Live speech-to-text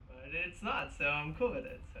it's not, so I'm cool with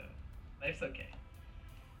it. So life's okay.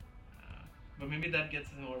 Uh, but maybe that gets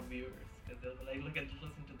us more viewers because they'll be like,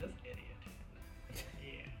 listen to this idiot.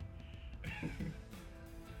 Yeah.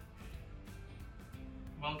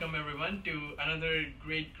 Welcome everyone to another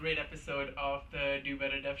great episode of the Do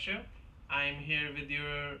Better Dev Show. I'm here with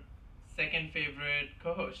your second favorite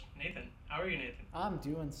co-host, Nathan. How are you, Nathan? I'm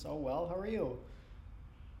doing so well. How are you?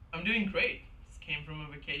 I'm doing great. Just came from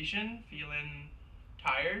a vacation, feeling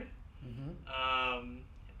tired. Mm-hmm.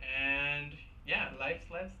 And yeah, life's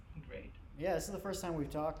great. Yeah, this is the first time we've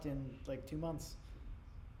talked in like 2 months.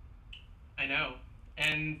 I know.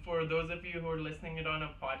 And for those of you who are listening it on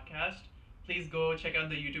a podcast, please go check out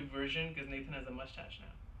the YouTube version because Nathan has a mustache now.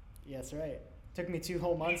 Yeah, that's right. Took me 2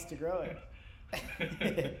 whole months to grow it.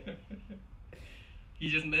 He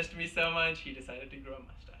just missed me so much, he decided to grow a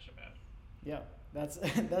mustache about. Yeah, that's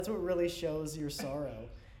what really shows your sorrow.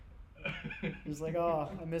 He was like, oh,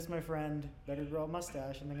 I miss my friend, better grow a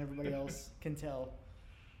mustache, and then everybody else can tell.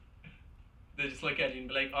 They just look at you and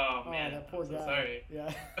be like, oh man, that poor I'm so guy. sorry.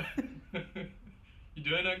 Yeah. You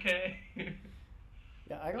doing okay?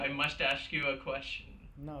 Yeah, I don't. I must ask you a question.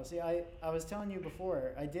 No, see, I was telling you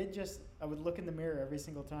before, I would look in the mirror every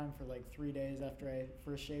single time for like 3 days after I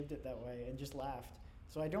first shaved it that way and just laughed.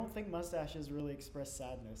 So I don't think mustaches really express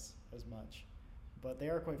sadness as much, but they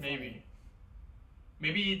are quite funny.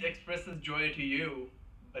 Maybe it expresses joy to you,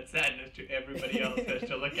 but sadness to everybody else has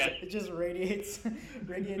to look at. It just radiates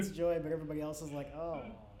joy, but everybody else is like, oh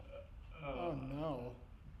no.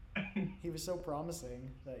 He was so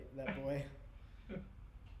promising, that boy.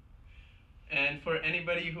 And for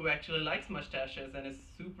anybody who actually likes mustaches and is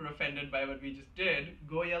super offended by what we just did,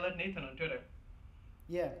 go yell at Nathan on Twitter.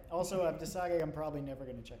 Yeah. Also, I've decided I'm probably never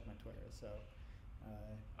going to check my Twitter, so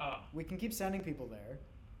we can keep sending people there,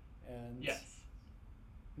 and yes,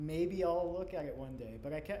 maybe I'll look at it one day.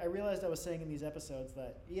 But I realized I was saying in these episodes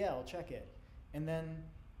that I'll check it, and then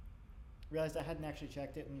realized I hadn't actually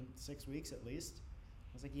checked it in 6 weeks at least.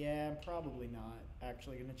 I was like, I'm probably not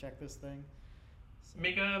actually going to check this thing. So.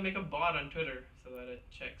 Make a bot on Twitter so that it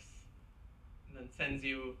checks and then sends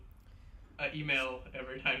you an email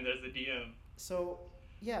every time there's a DM. So,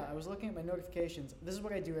 I was looking at my notifications. This is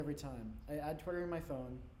what I do every time. I add Twitter in my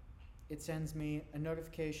phone. It sends me a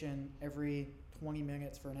notification every 20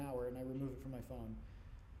 minutes for an hour, and I remove it from my phone.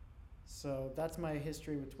 So that's my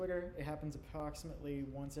history with Twitter. It happens approximately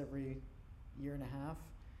once every year and a half,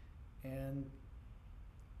 and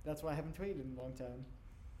that's why I haven't tweeted in a long time.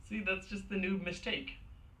 See, that's just the new mistake.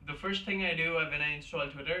 The first thing I do when I install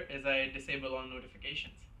Twitter is I disable all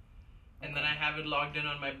notifications. And then I have it logged in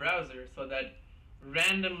on my browser so that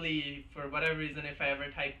randomly, for whatever reason, if I ever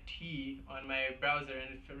type T on my browser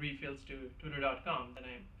and it refills to twitter.com, then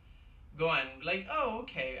I go on like, oh,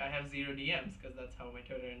 okay, I have 0 DMs because that's how my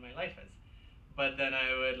Twitter in my life is. But then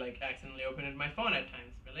I would like accidentally open it on my phone at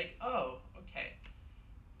times, be like, oh, okay.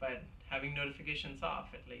 But having notifications off,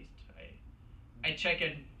 at least, I check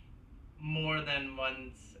it more than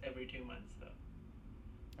once every 2 months,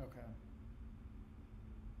 though. Okay.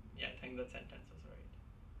 Yeah, I think that sentence was right.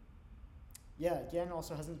 Yeah, Jan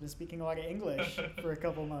also hasn't been speaking a lot of English for a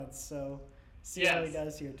couple months, so see how he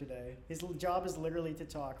does here today. His job is literally to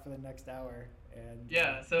talk for the next hour,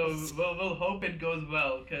 and so we'll hope it goes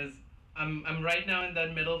well because I'm right now in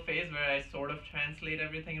that middle phase where I sort of translate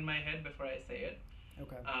everything in my head before I say it.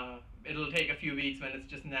 Okay. It'll take a few weeks when it's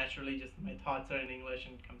just naturally just my thoughts are in English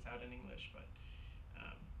and it comes out in English, but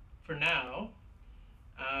for now,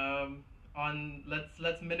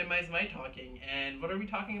 let's minimize my talking. And what are we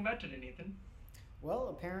talking about today, Nathan? Well,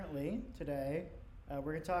 apparently today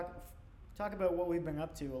we're going to talk about what we've been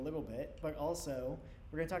up to a little bit, but also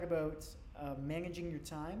we're going to talk about managing your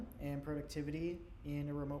time and productivity in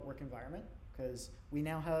a remote work environment, because we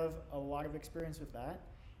now have a lot of experience with that.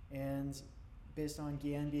 And based on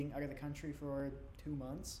Gian being out of the country for 2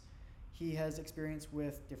 months, he has experience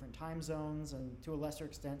with different time zones, and to a lesser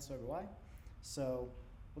extent, so do I. So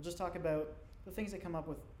we'll just talk about the things that come up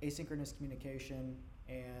with asynchronous communication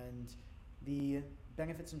and the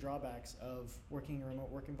benefits and drawbacks of working in a remote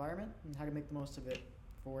work environment and how to make the most of it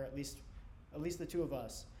for at least the two of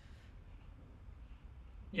us.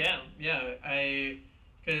 Yeah,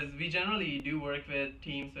 because we generally do work with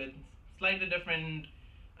teams with slightly different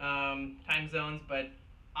time zones, but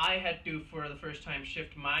I had to, for the first time,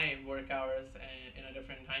 shift my work hours in a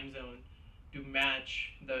different time zone to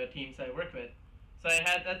match the teams I work with. So I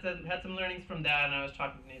had some learnings from that, and I was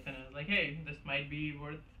talking to Nathan, and I was like, hey, this might be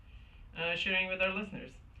worth sharing with our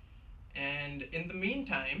listeners. And in the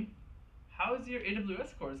meantime, how's your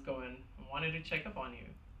AWS course going? I wanted to check up on you.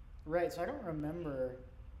 Right, so I don't remember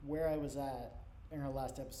where I was at in our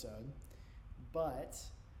last episode, but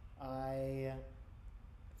I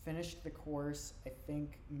finished the course, I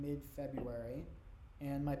think, mid-February,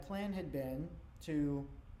 and my plan had been to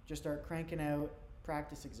just start cranking out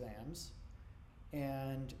practice exams,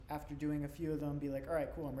 and after doing a few of them, be like, all right,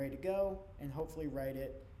 cool, I'm ready to go, and hopefully write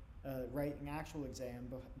an actual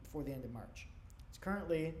exam before the end of March. It's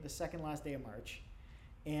currently the second last day of March,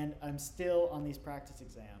 and I'm still on these practice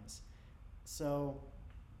exams. So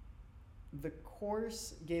the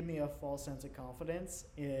course gave me a false sense of confidence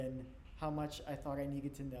in how much I thought I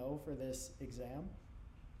needed to know for this exam.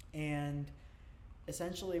 And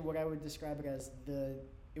essentially what I would describe it as,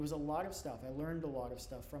 it was a lot of stuff. I learned a lot of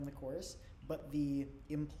stuff from the course, but the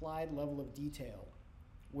implied level of detail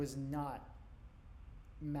was not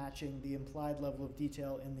matching the implied level of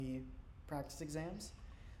detail in the practice exams.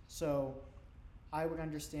 So I would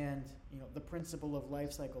understand, the principle of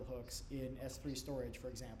life cycle hooks in S3 storage, for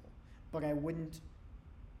example, but I wouldn't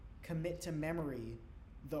commit to memory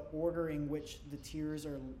the order in which the tiers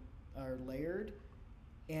are layered,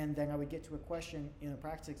 and then I would get to a question in a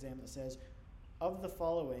practice exam that says, of the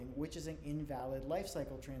following, which is an invalid life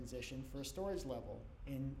cycle transition for a storage level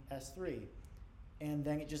in S3? And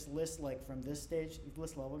then it just lists like from this stage,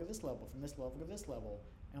 this level to this level, from this level to this level.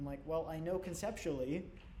 And I'm like, well, I know conceptually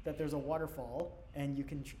that there's a waterfall and you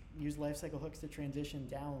can use life cycle hooks to transition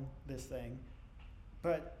down this thing,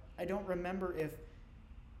 but I don't remember if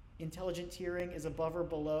intelligent tiering is above or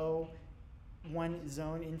below one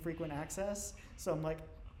zone infrequent access. So I'm like,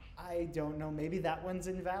 I don't know, maybe that one's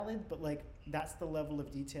invalid, but like that's the level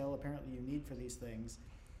of detail apparently you need for these things.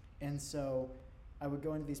 And so I would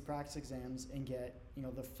go into these practice exams and get,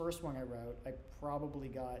 the first one I wrote, I probably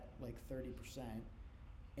got like 30%.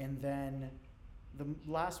 And then the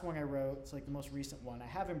last one I wrote, it's like the most recent one, I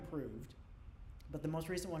have improved, but the most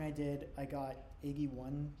recent one I did, I got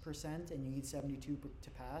 81% and you need 72 to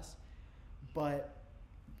pass. But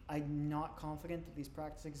I'm not confident that these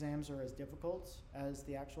practice exams are as difficult as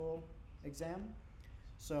the actual exam.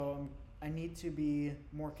 So I need to be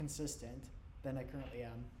more consistent than I currently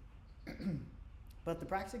am. But the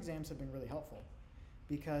practice exams have been really helpful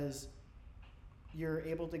because you're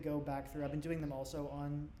able to go back through. I've been doing them also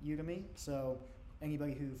on Udemy. So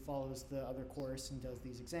anybody who follows the other course and does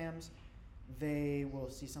these exams, they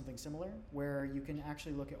will see something similar where you can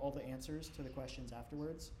actually look at all the answers to the questions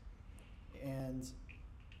afterwards. And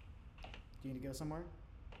do you need to go somewhere?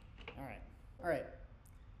 All right.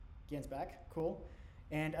 Gan's back. Cool.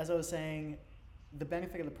 And as I was saying, the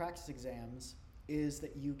benefit of the practice exams is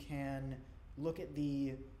that you can look at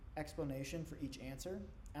the explanation for each answer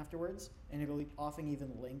afterwards, and it'll often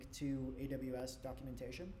even link to AWS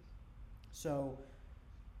documentation. So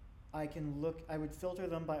I would filter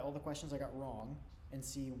them by all the questions I got wrong and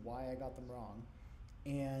see why I got them wrong,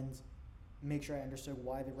 and make sure I understood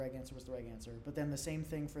why the right answer was the right answer. But then the same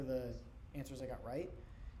thing for the answers I got right.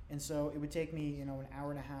 And so it would take me, an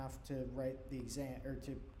hour and a half to write the exam, or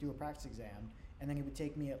to do a practice exam, and then it would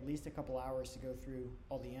take me at least a couple hours to go through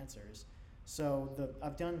all the answers. So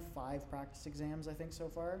I've done 5 practice exams, I think, so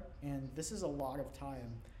far, and this is a lot of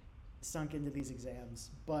time sunk into these exams.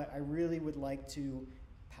 But I really would like to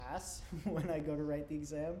pass when I go to write the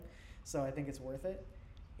exam, so I think it's worth it.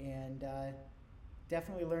 And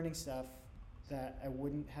definitely learning stuff that I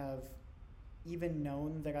wouldn't have even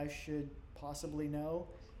known that I should possibly know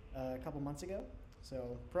a couple months ago.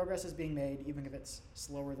 So progress is being made, even if it's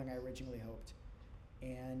slower than I originally hoped.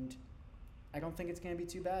 And I don't think it's going to be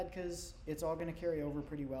too bad because it's all going to carry over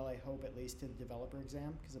pretty well, I hope, at least to the developer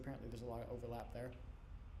exam, because apparently there's a lot of overlap there.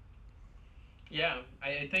 Yeah,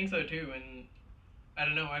 I think so too. And I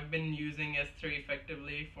don't know, I've been using S3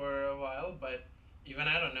 effectively for a while, but even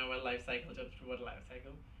I don't know what lifecycle jumps to what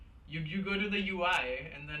lifecycle. You go to the UI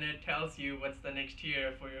and then it tells you what's the next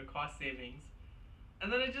tier for your cost savings.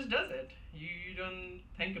 And then it just does it. You don't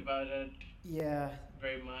think about it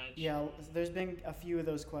very much. Yeah, there's been a few of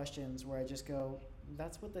those questions where I just go,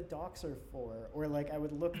 that's what the docs are for. Or like I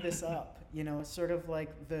would look this up, sort of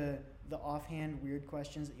like the offhand weird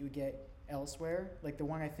questions that you would get elsewhere. Like the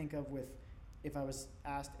one I think of with, if I was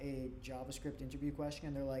asked a JavaScript interview question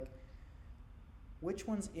and they're like, which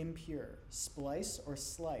one's impure, splice or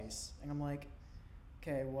slice? And I'm like,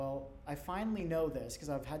 okay, well, I finally know this because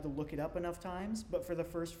I've had to look it up enough times, but for the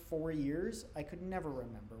first 4 years, I could never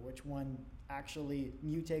remember which one actually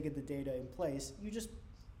mutated the data in place. You just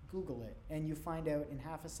Google it, and you find out in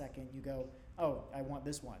half a second, you go, oh, I want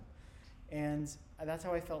this one. And that's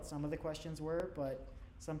how I felt some of the questions were, but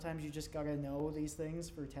sometimes you just gotta know these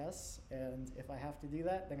things for tests, and if I have to do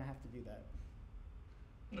that, then I have to do that.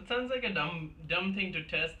 That sounds like a dumb thing to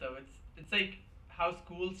test, though. It's like, how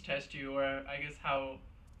schools test you, or I guess how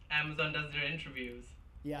Amazon does their interviews.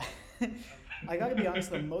 Yeah. I gotta be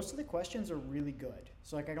honest though, most of the questions are really good.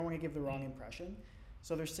 So like I don't want to give the wrong impression.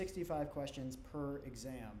 So there's 65 questions per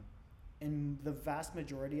exam. And the vast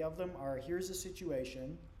majority of them are here's a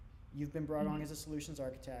situation, you've been brought on as a solutions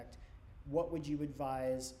architect, what would you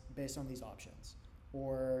advise based on these options?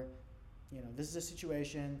 Or, this is a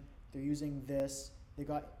situation, they're using this,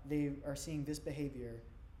 they are seeing this behavior,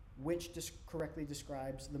 which correctly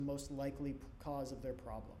describes the most likely cause of their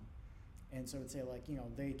problem. And so it'd say like,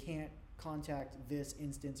 they can't contact this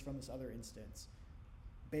instance from this other instance.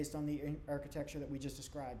 Based on the architecture that we just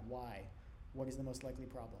described, why? What is the most likely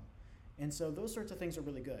problem? And so those sorts of things are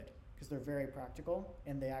really good because they're very practical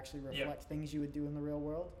and they actually reflect things you would do in the real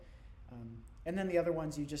world. And then the other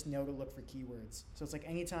ones you just know to look for keywords. So it's like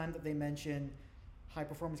anytime that they mention high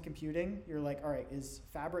performance computing, you're like, all right, is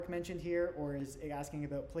fabric mentioned here or is it asking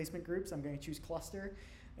about placement groups? I'm going to choose cluster.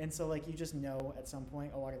 And so like you just know at some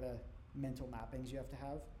point a lot of the mental mappings you have to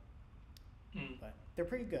have. But they're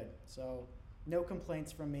pretty good. So no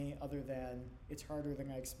complaints from me other than it's harder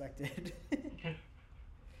than I expected.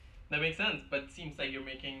 That makes sense, but it seems like you're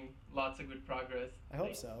making lots of good progress. I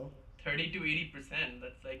hope so. 30 to 80%,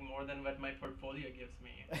 that's like more than what my portfolio gives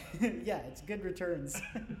me. Yeah, it's good returns.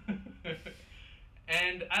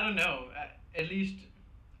 And I don't know, at least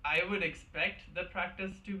I would expect the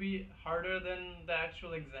practice to be harder than the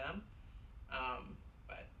actual exam.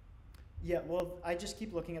 But yeah, well, I just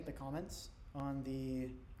keep looking at the comments on the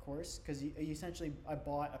course because I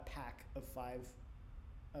bought a pack of 5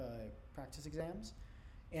 practice exams,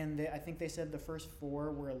 and I think they said the first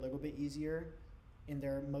 4 were a little bit easier in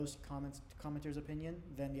their most commenters' opinion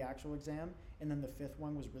than the actual exam, and then the 5th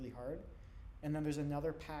one was really hard. And then there's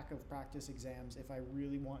another pack of practice exams if I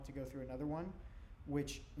really want to go through another one,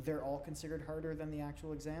 which they're all considered harder than the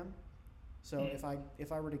actual exam. So if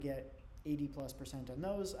I were to get 80+% on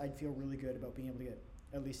those, I'd feel really good about being able to get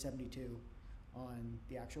at least 72 on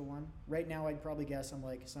the actual one. Right now, I'd probably guess I'm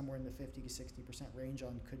like somewhere in the 50 to 60% range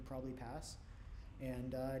on could probably pass,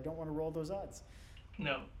 and I don't want to roll those odds.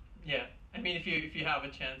 No, yeah. I mean, if you have a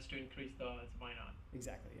chance to increase the odds, why not?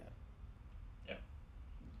 Exactly. Yeah. Yeah.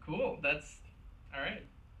 Cool. That's all right.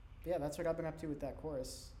 Yeah, that's what I've been up to with that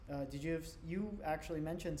course. Did you actually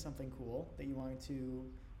mentioned something cool that you wanted to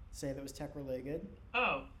say that was tech related?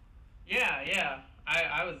 Oh, yeah.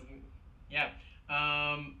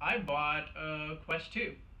 I bought a Quest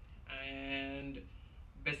 2, and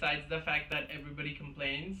besides the fact that everybody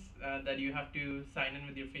complains that you have to sign in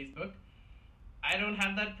with your Facebook, I don't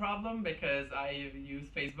have that problem because I use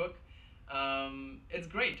Facebook. It's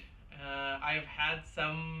great. I've had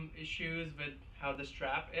some issues with how the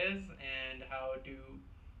strap is and how to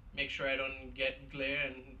make sure I don't get glare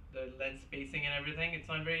and the lens spacing and everything. It's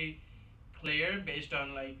not very clear based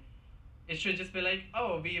on like, it should just be like,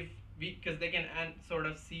 oh, because they can sort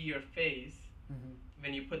of see your face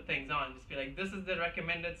when you put things on. Just be like, this is the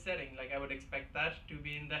recommended setting. Like I would expect that to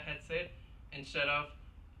be in the headset instead of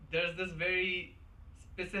there's this very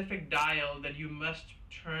specific dial that you must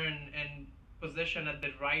turn and position it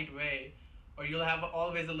the right way, or you'll have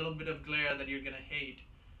always a little bit of glare that you're gonna hate,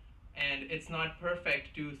 and it's not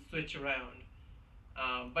perfect to switch around.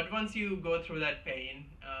 But once you go through that pain,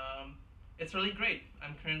 it's really great.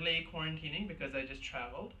 I'm currently quarantining because I just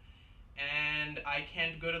traveled, and I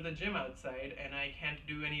can't go to the gym outside, and I can't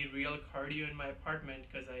do any real cardio in my apartment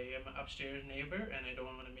because I am an upstairs neighbor, and I don't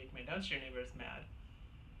want to make my downstairs neighbors mad.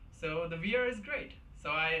 So the VR is great.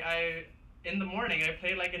 So I in the morning, I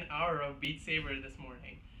played like an hour of Beat Saber this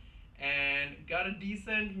morning and got a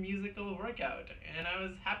decent musical workout, and I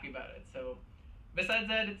was happy about it. So besides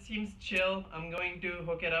that, it seems chill. I'm going to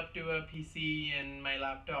hook it up to a PC and my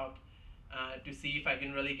laptop to see if I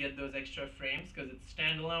can really get those extra frames because it's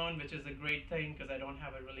standalone, which is a great thing because I don't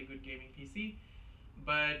have a really good gaming PC.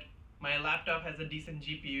 But my laptop has a decent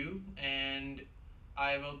GPU, and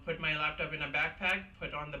I will put my laptop in a backpack,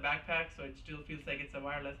 put on the backpack so it still feels like it's a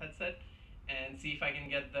wireless headset, and see if I can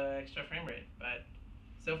get the extra frame rate. But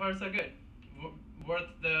so far so good. Worth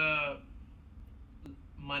the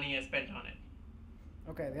money I spent on it.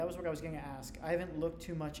 Okay, that was what I was going to ask. I haven't looked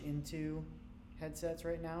too much into headsets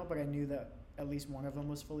right now, but I knew that at least one of them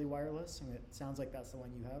was fully wireless, and it sounds like that's the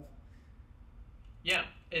one you have. Yeah,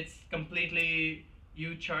 it's completely,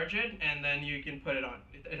 you charge it and then you can put it on.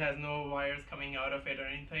 It has no wires coming out of it or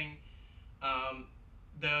anything.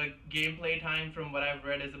 The gameplay time from what I've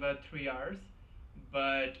read is about 3 hours,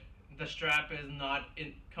 but the strap is not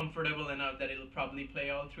comfortable enough that it'll probably play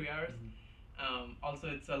all 3 hours. Also,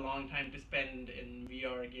 it's a long time to spend in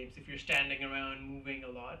VR games if you're standing around moving a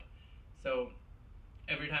lot. So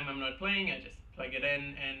every time I'm not playing, I just plug it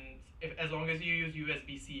in, and as long as you use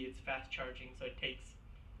USB-C, it's fast charging, so it takes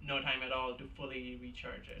no time at all to fully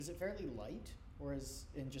recharge it. Is it fairly light, or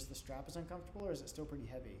just the strap is uncomfortable, or is it still pretty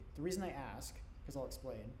heavy? The reason I ask, because I'll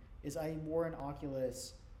explain, is I wore an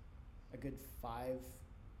Oculus a good 5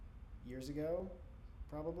 years ago,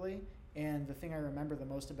 probably, and the thing I remember the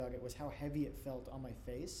most about it was how heavy it felt on my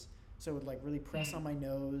face. So it would like really press on my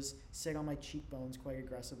nose, sit on my cheekbones quite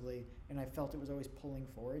aggressively, and I felt it was always pulling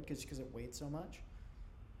forward because it weighed so much.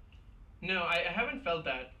 No, I haven't felt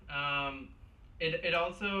that. It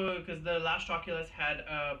also, because the last Oculus had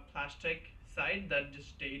a plastic side that just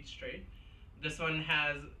stayed straight. This one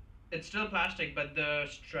it's still plastic, but the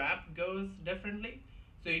strap goes differently.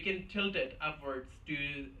 So you can tilt it upwards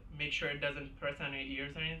to make sure it doesn't press on your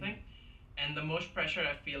ears or anything. And the most pressure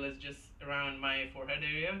I feel is just around my forehead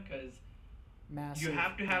area, because you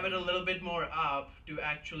have to have it a little bit more up to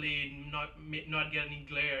actually not get any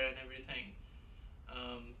glare and everything.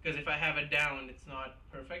 Because if I have it down, it's not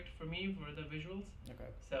perfect for me for the visuals. Okay.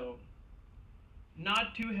 So,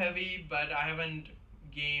 not too heavy, but I haven't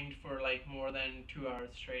gamed for like more than 2 hours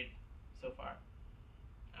straight so far.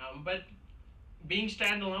 But being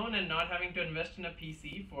standalone and not having to invest in a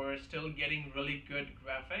PC for still getting really good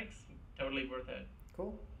graphics, totally worth it.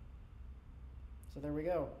 Cool. So there we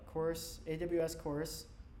go. AWS Course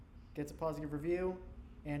gets a positive review,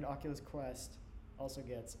 and Oculus Quest also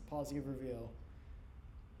gets a positive review.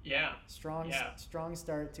 Yeah. Strong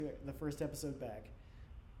start to the first episode back.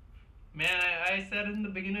 Man, I said in the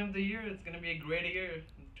beginning of the year it's gonna be a great year,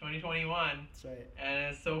 2021. That's right.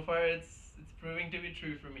 And so far it's proving to be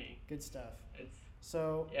true for me. Good stuff.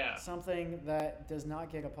 Something that does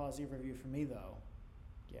not get a positive review from me though,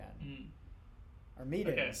 are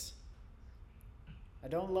meetings. Okay. I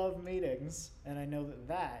don't love meetings, and I know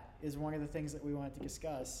that is one of the things that we wanted to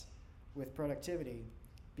discuss with productivity,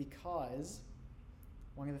 because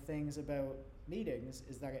one of the things about meetings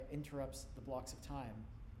is that it interrupts the blocks of time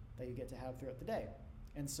that you get to have throughout the day.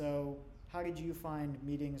 And so how did you find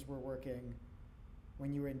meetings were working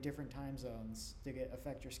when you were in different time zones? Did it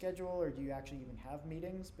affect your schedule, or do you actually even have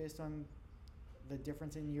meetings based on the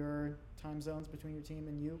difference in your time zones between your team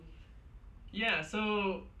and you? Yeah,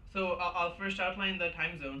 so I'll first outline the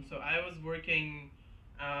time zone. So I was working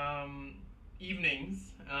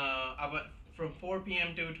evenings, about from 4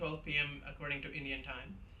 p.m. to 12 p.m. according to Indian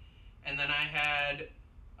time. And then I had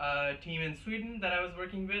a team in Sweden that I was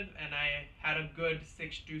working with, and I had a good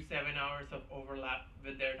 6 to 7 hours of overlap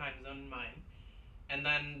with their time zone and mine. And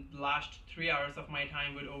then the last 3 hours of my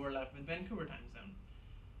time would overlap with Vancouver time zone.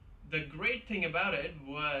 The great thing about it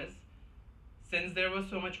was, since there was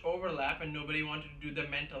so much overlap and nobody wanted to do the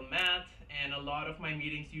mental math, and a lot of my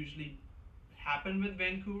meetings usually happened with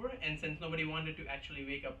Vancouver, and since nobody wanted to actually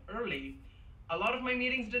wake up early, a lot of my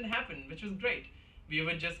meetings didn't happen, which was great. We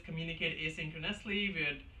would just communicate asynchronously, we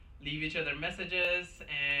would leave each other messages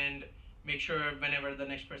and make sure whenever the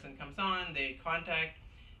next person comes on, they contact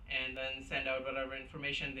and then send out whatever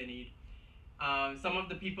information they need. Some of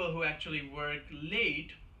the people who actually work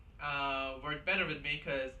late work better with me,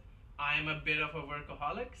 because I'm a bit of a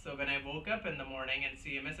workaholic, so when I woke up in the morning and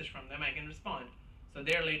see a message from them, I can respond. So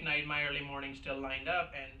their late night, my early morning still lined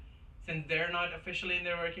up, and since they're not officially in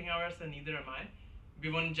their working hours, and neither am I, we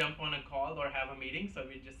wouldn't jump on a call or have a meeting, so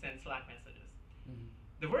we just send Slack messages. Mm-hmm.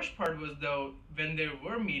 The worst part was, though, when there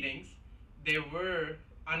were meetings, they were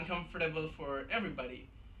uncomfortable for everybody.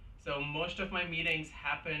 So most of my meetings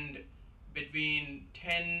happened between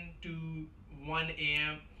 10 to 1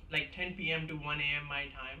 a.m., like 10 p.m. to 1 a.m. my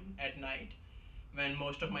time at night, when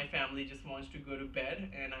most of my family just wants to go to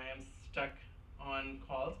bed, and I am stuck on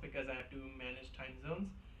calls because I have to manage time zones.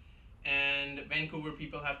 And Vancouver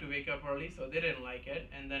people have to wake up early, so they didn't like it.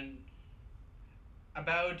 And then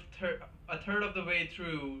about a third of the way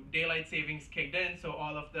through, daylight savings kicked in, so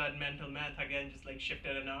all of that mental math again just like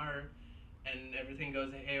shifted an hour, and everything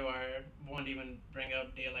goes haywire. Won't even bring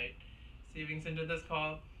up daylight savings into this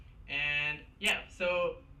call. And yeah,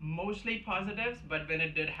 so mostly positives, but when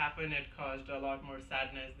it did happen, it caused a lot more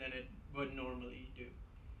sadness than it would normally do.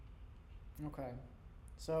 Okay,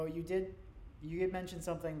 so you did mention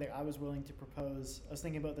something that I was willing to propose. I was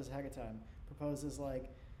thinking about this ahead of time. Propose is like,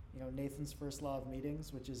 Nathan's first law of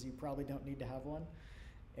meetings, which is you probably don't need to have one.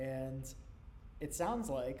 And it sounds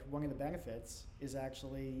like one of the benefits is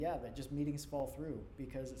actually, that just meetings fall through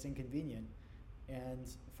because it's inconvenient. And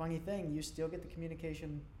funny thing, you still get the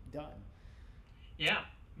communication done. Yeah,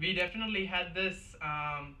 we definitely had this,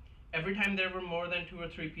 every time there were more than 2 or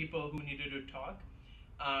 3 people who needed to talk,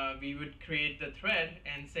 we would create the thread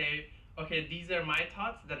and say, okay, these are my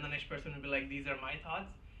thoughts, then the next person would be like, these are my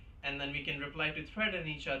thoughts. and then we can reply to threaten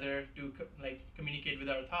each other to communicate with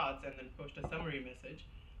our thoughts, and then post a summary message.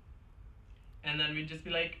 And then we'd just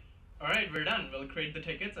be like, all right, we're done. We'll create the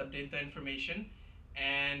tickets, update the information,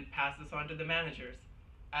 and pass this on to the managers.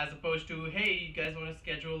 As opposed to, hey, you guys want to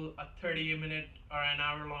schedule a 30-minute or an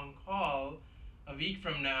hour-long call a week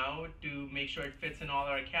from now to make sure it fits in all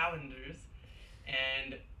our calendars.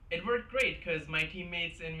 And it worked great because my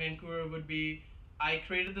teammates in Vancouver would be, I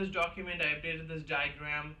created this document, I updated this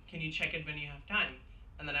diagram, can you check it when you have time?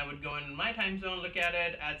 And then I would go in my time zone, look at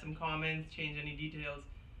it, add some comments, change any details,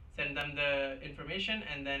 send them the information,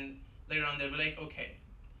 and then later on they'll be like, okay.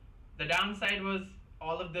 The downside was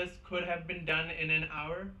all of this could have been done in an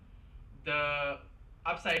hour. The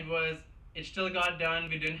upside was it still got done.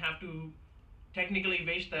 We didn't have to technically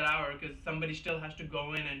waste that hour because somebody still has to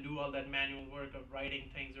go in and do all that manual work of writing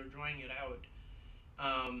things or drawing it out.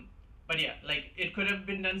 But yeah, like it could have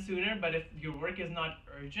been done sooner, but if your work is not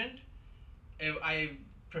urgent, I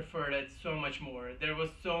preferred it so much more. There was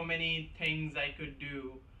so many things I could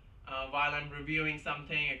do while I'm reviewing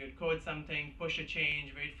something. I could code something, push a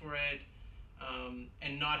change, wait for it,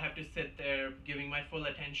 and not have to sit there giving my full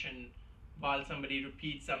attention while somebody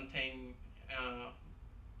repeats something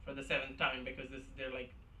for the 7th time because this is their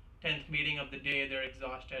 10th meeting of the day. They're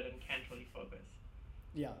exhausted and can't really focus.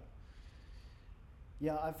 Yeah.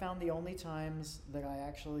 Yeah, I've found the only times that I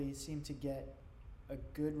actually seem to get a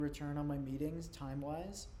good return on my meetings,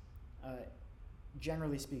 time-wise,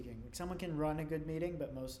 generally speaking, like someone can run a good meeting,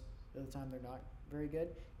 but most of the time they're not very good,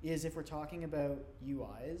 is if we're talking about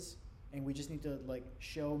UIs, and we just need to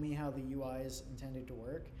show me how the UI is intended to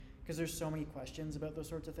work, because there's so many questions about those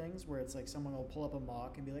sorts of things where it's like someone will pull up a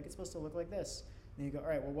mock and be like, it's supposed to look like this. And you go, all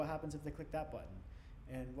right, well, what happens if they click that button?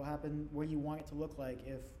 And what do you want it to look like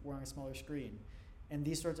if we're on a smaller screen? And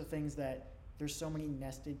these sorts of things that there's so many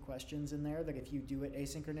nested questions in there that if you do it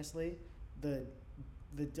asynchronously, the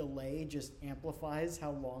delay just amplifies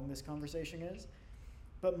how long this conversation is.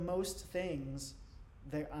 But most things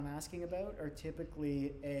that I'm asking about are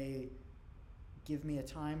typically a give me a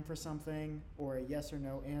time for something, or a yes or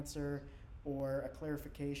no answer, or a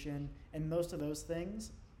clarification. And most of those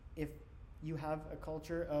things, if you have a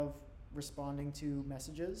culture of responding to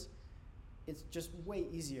messages, it's just way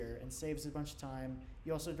easier and saves a bunch of time.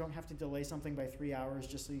 You also don't have to delay something by 3 hours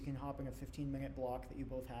just so you can hop in a 15-minute block that you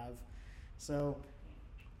both have. So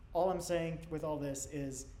all I'm saying with all this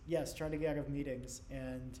is, yes, try to get out of meetings,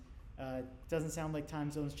 and it doesn't sound like time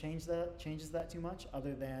zones changes that too much,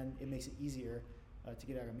 other than it makes it easier to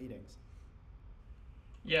get out of meetings.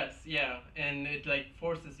 Yes, yeah, and it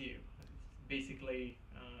forces you basically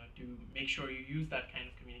to make sure you use that kind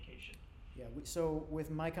of communication. Yeah, so with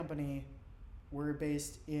my company, we're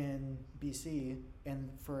based in BC, and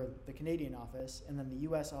for the Canadian office, and then the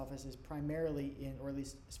US office is primarily in, or at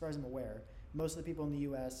least as far as I'm aware, most of the people in the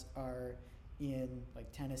US are in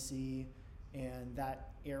Tennessee and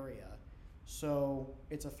that area. So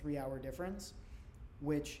it's a 3-hour difference,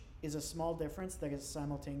 which is a small difference that is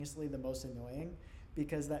simultaneously the most annoying,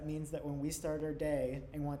 because that means that when we start our day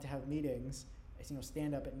and want to have meetings,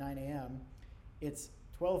 stand up at 9 a.m., it's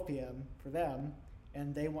 12 p.m. for them,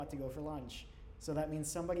 and they want to go for lunch. So that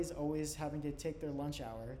means somebody's always having to take their lunch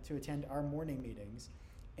hour to attend our morning meetings,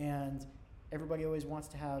 and everybody always wants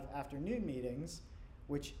to have afternoon meetings,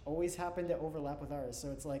 which always happen to overlap with ours.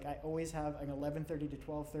 So it's I always have an 11:30 to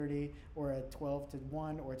 12:30, or a 12 to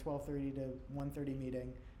 1, or a 12:30 to 1:30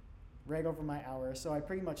 meeting right over my hour. So I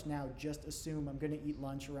pretty much now just assume I'm going to eat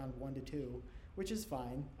lunch around 1 to 2, which is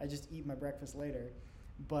fine. I just eat my breakfast later.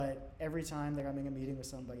 But every time that I'm in a meeting with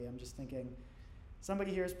somebody, I'm just thinking,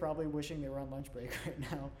 somebody here is probably wishing they were on lunch break right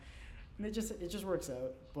now. And it just works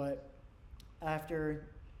out. But after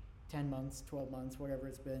 10 months, 12 months, whatever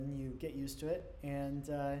it's been, you get used to it, and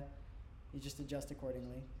you just adjust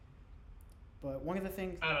accordingly. But one of the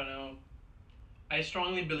things... I don't know. I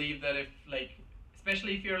strongly believe that if,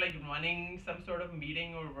 especially if you're, running some sort of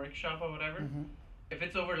meeting or workshop or whatever, Mm-hmm. if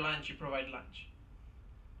it's over lunch, you provide lunch.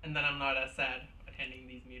 And then I'm not as sad attending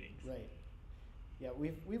these meetings. Right. Yeah,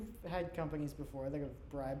 we've had companies before that have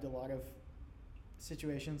bribed a lot of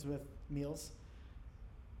situations with meals.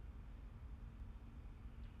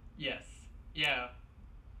 Yes. Yeah.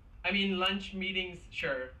 I mean, lunch meetings,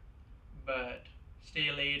 sure, but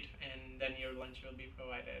stay late and then your lunch will be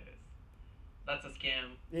provided. That's a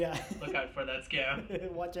scam. Yeah. Look out for that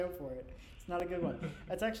scam. Watch out for it. It's not a good one.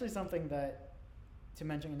 That's actually something that, to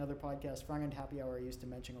mention another podcast, Front End Happy Hour used to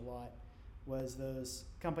mention a lot, was those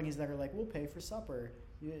companies that are we'll pay for supper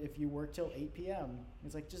if you work till 8 p.m.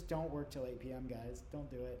 It's just don't work till 8 p.m., guys. Don't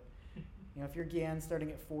do it. If you're GAN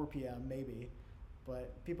starting at 4 p.m., maybe.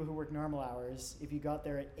 But people who work normal hours, if you got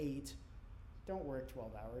there at 8, don't work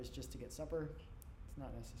 12 hours just to get supper. It's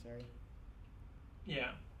not necessary.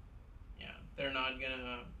 Yeah, yeah. They're not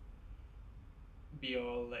gonna be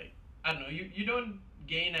all like, I don't know. You don't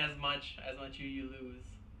gain as much you lose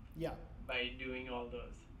Yeah, by doing all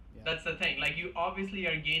those. yeah. That's the thing. Like, you obviously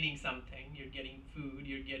are gaining something. You're getting food.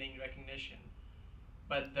 You're getting recognition.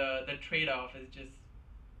 But the trade off is just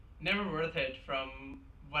never worth it. From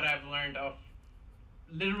what I've learned of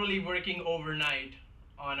literally working overnight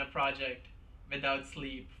on a project without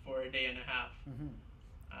sleep for a day and a half. Hmm.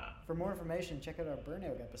 Uh, For more information, check out our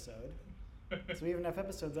burnout episode. So we have enough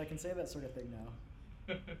episodes I can say that sort of thing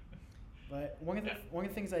now. But one of the Yeah. one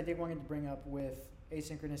of the things I did wanted to bring up with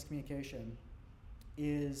asynchronous communication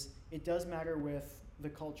is it does matter with the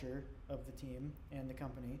culture of the team and the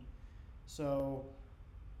company. So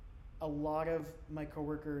a lot of my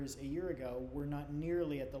coworkers a year ago were not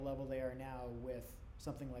nearly at the level they are now with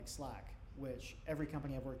something like Slack, which every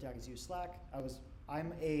company I've worked at has used Slack.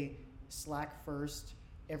 I'm a Slack first,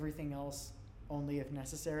 everything else only if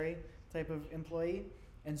necessary type of employee,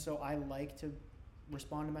 and so I like to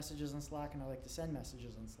respond to messages on Slack and I like to send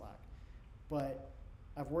messages on Slack. But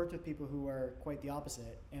I've worked with people who are quite the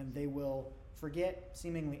opposite, and they will forget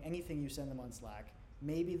seemingly anything you send them on Slack.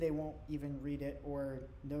 Maybe they won't even read it or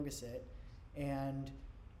notice it, and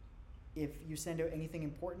if you send out anything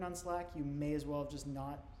important on Slack, you may as well have just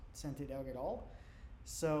not sent it out at all.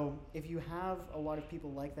 So if you have a lot of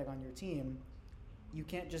people like that on your team, you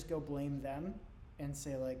can't just go blame them and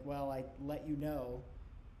say like, well, I let you know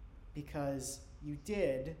because you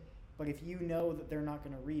did, but if you know that they're not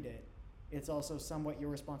going to read it, it's also somewhat your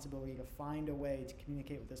responsibility to find a way to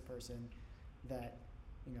communicate with this person that,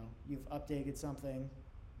 you know, you've updated something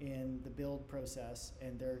in the build process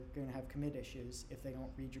and they're going to have commit issues if they don't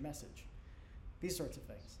read your message. These sorts of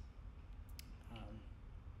things.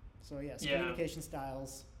 So yes, Yeah. communication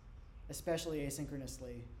styles, especially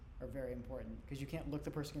asynchronously, are very important because you can't look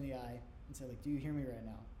the person in the eye and say like, do you hear me right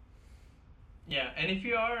now? Yeah, and if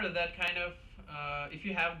you are that kind of, if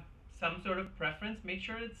you have some sort of preference, make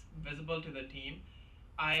sure it's visible to the team.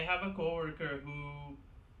 I have a coworker who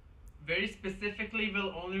very specifically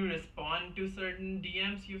will only respond to certain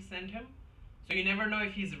DMs you've sent him. So you never know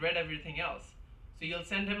if he's read everything else. So you'll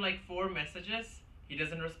send him like 4 messages. He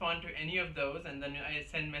doesn't respond to any of those, and then I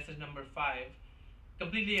send message number 5,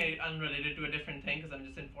 completely unrelated to a different thing because I'm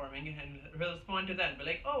just informing, and he'll respond to that. Be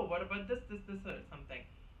like, oh, what about this, or something?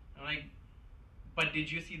 I'm like, but did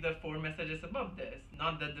you see the 4 messages above this?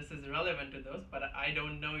 Not that this is relevant to those, but I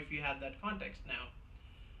don't know if you have that context now.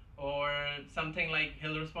 Or something like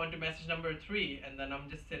he'll respond to message number 3, and then I'm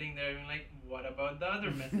just sitting there being like, what about the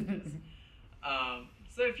other messages?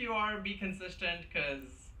 So if you are, be consistent, because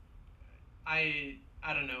I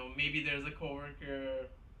don't know, maybe there's a coworker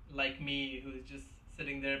like me who's just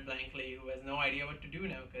sitting there blankly, who has no idea what to do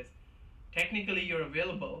now, because technically you're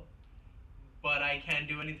available, but I can't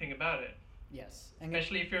do anything about it. Yes.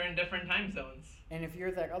 Especially if you're in different time zones. And if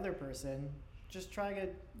you're that other person, just try to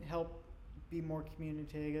help be more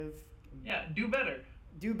communicative. Yeah, do better.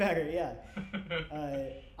 Do better, yeah.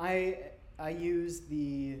 I use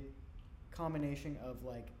the combination of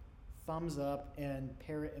like thumbs up and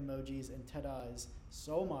parrot emojis and ta-das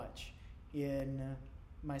so much in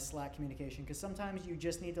my Slack communication because sometimes you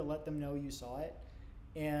just need to let them know you saw it,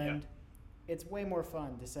 and it's way more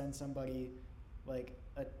fun to send somebody like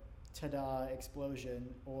a ta-da explosion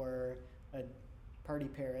or a party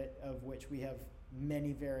parrot, of which we have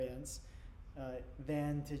many variants,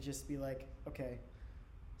 than to just be like, okay,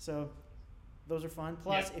 so those are fun.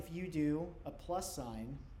 Plus, if you do a plus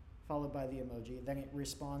sign followed by the emoji, then it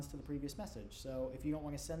responds to the previous message. So if you don't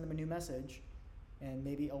want to send them a new message and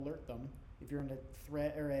maybe alert them, if you're in a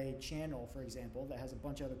thread or a channel, for example, that has a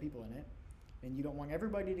bunch of other people in it, and you don't want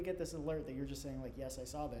everybody to get this alert that you're just saying like, yes, I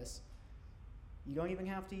saw this, you don't even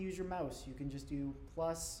have to use your mouse. You can just do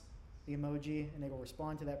plus the emoji and they will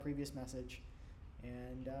respond to that previous message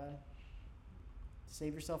and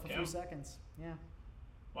save yourself a few seconds. Yeah.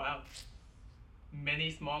 Wow. Many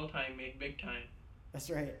small time make big time. That's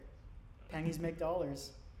right. Pennies make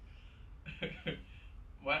dollars.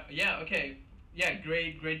 What? Yeah, okay. Yeah,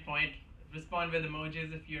 great point. Respond with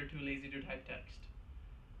emojis if you're too lazy to type text.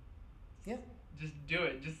 Yeah. Just do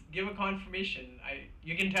it. Just give a confirmation.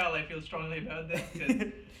 You can tell I feel strongly about this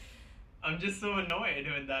because I'm just so annoyed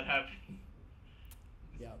when that happens.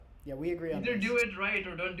 Yeah, we agree on Either this. do it right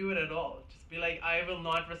or don't do it at all. Just be like, I will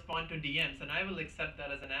not respond to DMs, and I will accept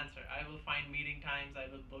that as an answer. I will find meeting times. I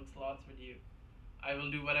will book slots with you. I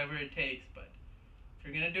will do whatever it takes. But if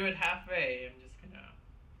you're gonna do it halfway, I'm just gonna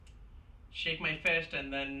shake my fist,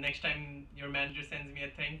 and then next time your manager sends me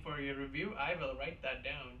a thing for your review, I will write that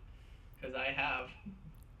down because I have.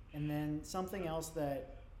 And then something else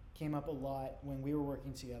that came up a lot when we were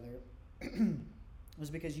working together was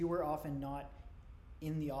because you were often not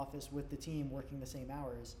in the office with the team working the same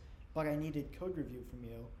hours, but I needed code review from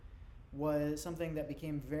you, was something that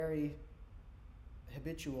became very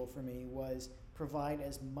habitual for me was provide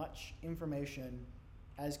as much information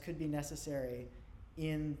as could be necessary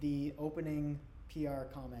in the opening PR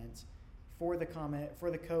comment for the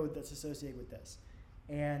code that's associated with this.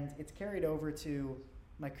 And it's carried over to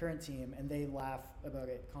my current team, and they laugh about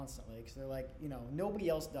it constantly because they're like, nobody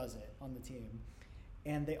else does it on the team,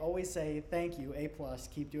 and they always say thank you, A plus,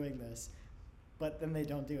 keep doing this, but then they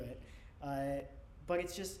don't do it. But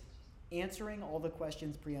it's just answering all the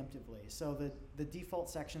questions preemptively. So the default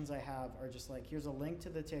sections I have are just like, here's a link to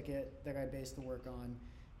the ticket that I based the work on.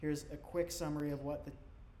 Here's a quick summary of what the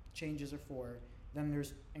changes are for. Then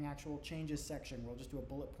there's an actual changes section where I'll just do a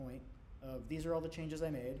bullet point of these are all the changes I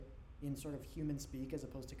made in sort of human speak as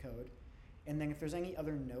opposed to code. And then if there's any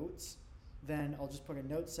other notes, then I'll just put a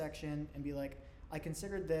notes section and be like, I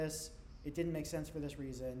considered this, it didn't make sense for this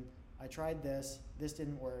reason, I tried this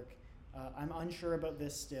didn't work, I'm unsure about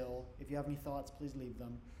this still, if you have any thoughts, please leave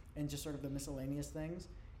them, and just sort of the miscellaneous things.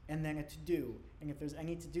 And then a to-do, and if there's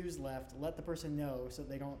any to-dos left, let the person know so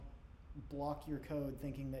they don't block your code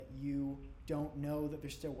thinking that you don't know that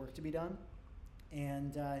there's still work to be done.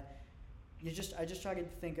 And I just try to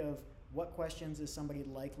think of what questions is somebody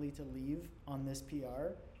likely to leave on this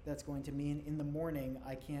PR that's going to mean in the morning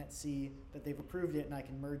I can't see that they've approved it and I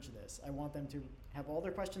can merge this. I want them to have all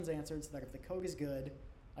their questions answered so that if the code is good,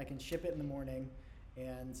 I can ship it in the morning.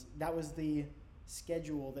 And that was the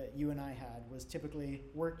schedule that you and I had, was typically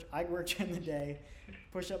I'd work during the day,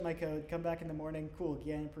 push up my code, come back in the morning, cool,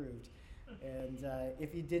 get approved. And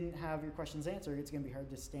if you didn't have your questions answered, it's going to be hard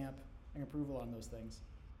to stamp an approval on those things.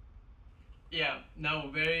 Yeah, no,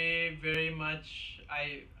 very, very much.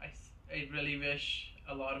 I really wish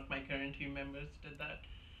a lot of my current team members did that,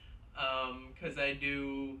 because I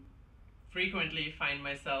do frequently find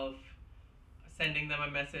myself sending them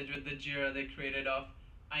a message with the Jira they created of,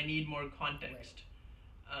 I need more context.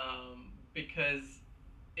 Right. Because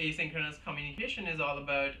asynchronous communication is all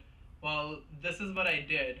about, well, this is what I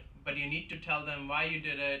did, but you need to tell them why you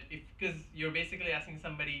did it. Because you're basically asking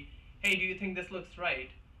somebody, hey, do you think this looks right?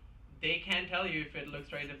 They can't tell you if it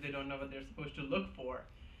looks right if they don't know what they're supposed to look for.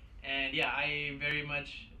 And yeah, I very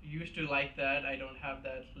much used to like that. I don't have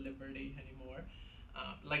that liberty anymore,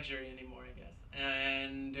 luxury anymore, I guess.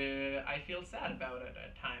 And I feel sad about it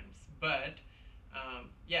at times. But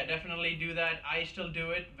yeah, definitely do that. I still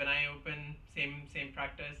do it when I open same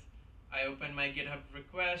practice. I open my GitHub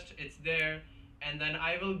request, it's there, and then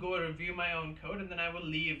I will go review my own code, and then I will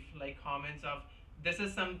leave like comments of, this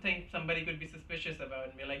is something somebody could be suspicious about,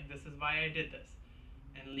 and be like, this is why I did this,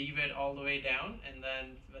 and leave it all the way down. And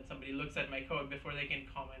then when somebody looks at my code, before they can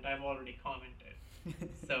comment, I've already commented.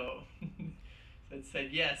 So it said,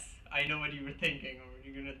 yes, I know what you were thinking or what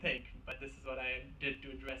you're going to think, but this is what I did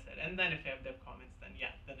to address it. And then if you have dev comments, then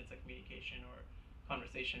yeah, then it's a communication or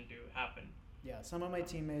conversation to happen. Yeah, some of my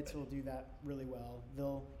teammates will do that really well.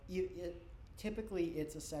 Typically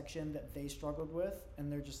it's a section that they struggled with,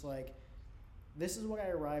 and they're just like, this is what I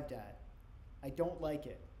arrived at. I don't like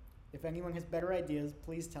it. If anyone has better ideas,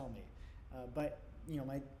 please tell me. But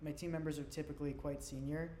my team members are typically quite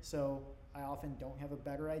senior, so I often don't have a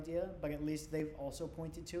better idea, but at least they've also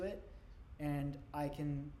pointed to it. And I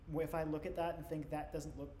can, if I look at that and think that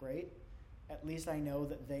doesn't look great, at least I know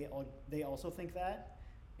that they also think that,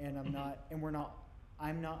 and I'm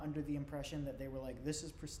not under the impression that they were like, this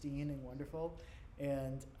is pristine and wonderful,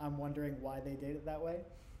 and I'm wondering why they did it that way.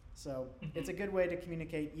 So it's a good way to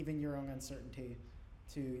communicate even your own uncertainty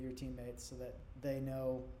to your teammates so that they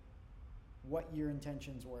know what your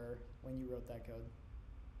intentions were when you wrote that code.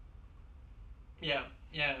 Yeah,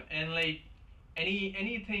 and like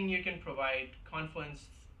anything you can provide, Confluence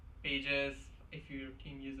pages, if your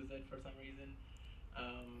team uses it for some reason.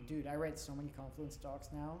 Dude, I write so many Confluence docs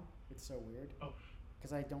now. It's so weird. Oh.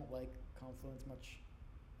 Because I don't like Confluence much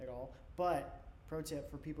at all. But pro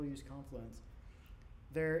tip for people who use Confluence,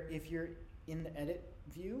 if you're in the edit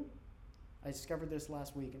view, I discovered this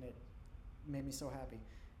last week and it made me so happy.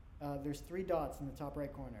 There's 3 dots in the top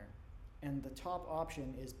right corner, and the top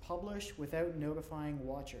option is publish without notifying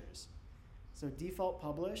watchers. So default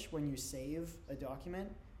publish, when you save a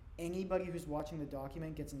document, anybody who's watching the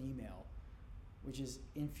document gets an email, which is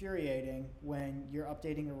infuriating when you're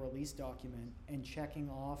updating a release document and checking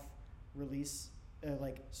off release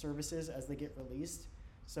services as they get released.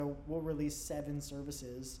 So we'll release 7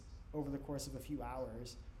 services over the course of a few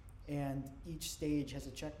hours, and each stage has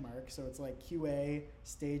a check mark. So it's like QA,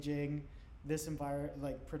 staging, this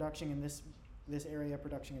like production in this area,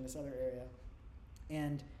 production in this other area,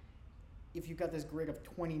 and if you've got this grid of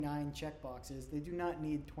 29 checkboxes, they do not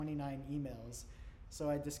need 29 emails. So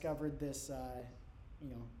I discovered this,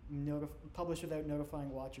 publish without notifying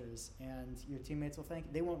watchers, and your teammates will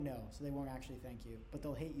they won't know, so they won't actually thank you, but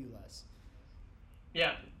they'll hate you less.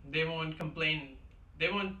 Yeah, they won't complain. They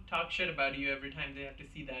won't talk shit about you every time they have to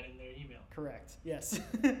see that in their email. Correct, yes.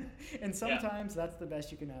 And sometimes that's the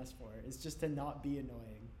best you can ask for, is just to not be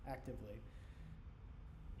annoying actively.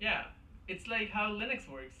 Yeah. It's like how Linux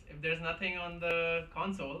works. If there's nothing on the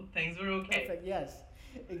console, things are okay. Perfect. Yes,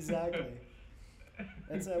 exactly.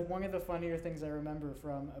 That's one of the funnier things I remember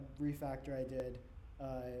from a refactor I did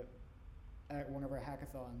at one of our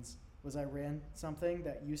hackathons. Was I ran something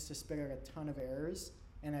that used to spit out a ton of errors,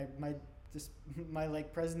 and my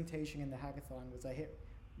like presentation in the hackathon was I hit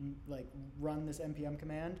like run this npm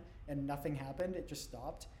command and nothing happened. It just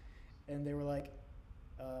stopped, and they were like,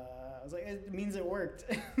 I was like, it means it worked.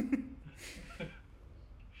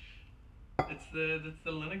 That's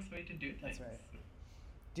the Linux way to do things. That's right.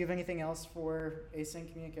 Do you have anything else for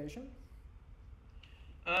async communication?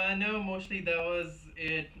 No, mostly that was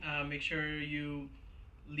it. Make sure you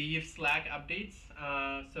leave Slack updates.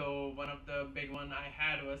 So one of the big one I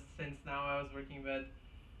had was, since now I was working with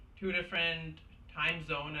 2 different time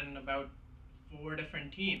zone and about 4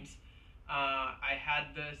 different teams, I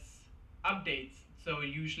had this updates. So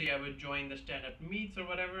usually I would join the stand-up meets or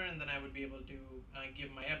whatever, and then I would be able to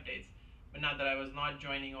give my updates. But now that I was not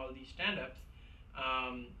joining all these stand-ups,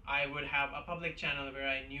 I would have a public channel where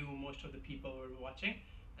I knew most of the people were watching,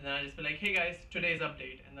 and then I'd just be like, hey guys, today's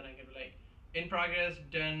update, and then I could be like, in progress,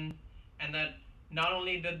 done, and that not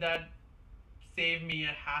only did that save me a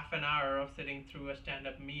half an hour of sitting through a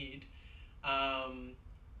stand-up meet,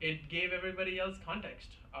 it gave everybody else context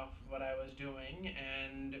of what I was doing,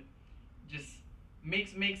 and just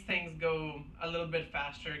makes things go a little bit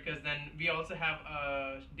faster, because then we also have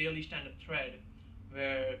a daily stand-up thread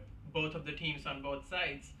where both of the teams on both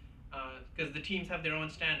sides, because the teams have their own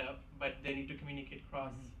stand-up, but they need to communicate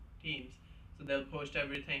across teams, so they'll post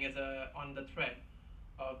everything as on the thread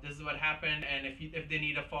of this is what happened, and if they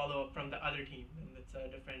need a follow-up from the other team, then it's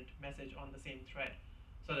a different message on the same thread,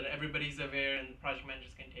 so that everybody's aware and project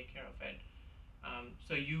managers can take care of it.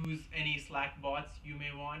 So use any Slack bots you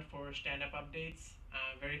may want for stand-up updates.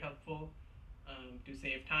 Very helpful to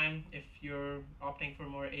save time if you're opting for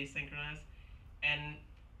more asynchronous. And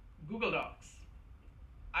Google Docs.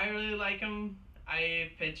 I really like them.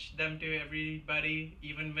 I pitch them to everybody.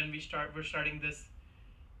 Even when we're starting this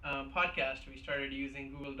podcast, we started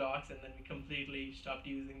using Google Docs, and then we completely stopped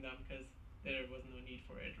using them because there was no need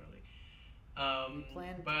for it really. We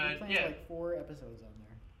planned like 4 episodes on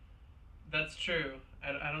there. That's true.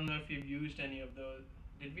 I don't know if you've used any of those.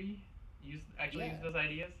 Did we use those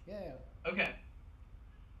ideas? Yeah. Okay.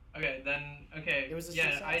 It was a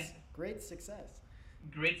success. Great success.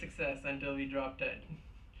 Great success until we dropped it.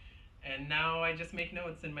 And now I just make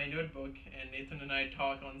notes in my notebook, and Nathan and I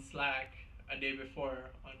talk on Slack a day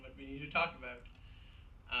before on what we need to talk about.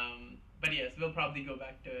 But yes, we'll probably go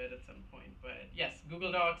back to it at some point. But yes,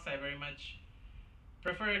 Google Docs I very much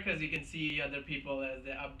prefer, because you can see other people as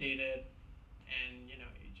they update it, and you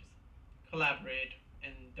just collaborate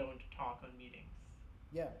and don't talk on meetings.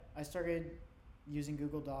 Yeah, I started using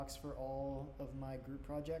Google Docs for all of my group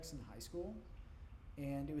projects in high school,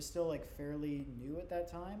 and it was still like fairly new at that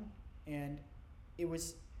time, and it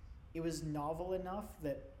was novel enough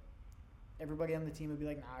that everybody on the team would be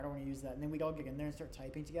like, nah, I don't want to use that, and then we'd all get in there and start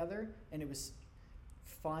typing together, and it was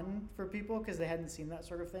fun for people because they hadn't seen that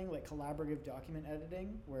sort of thing, like collaborative document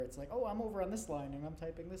editing, where it's like, oh, I'm over on this line and I'm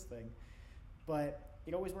typing this thing. But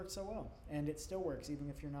it always worked so well, and it still works even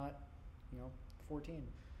if you're not 14.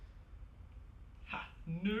 Ha,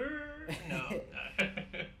 nerd.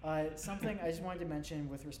 No. Something I just wanted to mention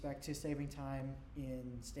with respect to saving time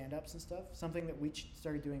in stand-ups and stuff, something that we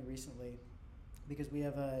started doing recently, because we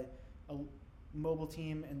have a mobile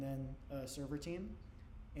team and then a server team,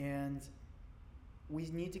 and we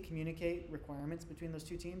need to communicate requirements between those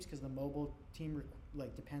 2 teams, because the mobile team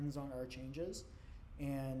depends on our changes,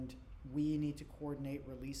 and we need to coordinate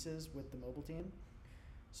releases with the mobile team.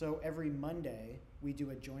 So every Monday we do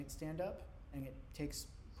a joint stand-up, and it takes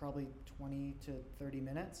probably 20 to 30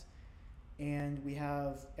 minutes, and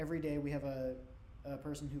every day we have a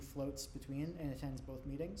person who floats between and attends both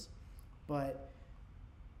meetings. But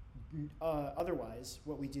otherwise,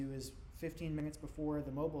 what we do is 15 minutes before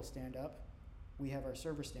the mobile stand-up, we have our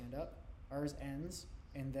server stand-up. Ours ends,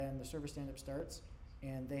 and then the server stand-up starts,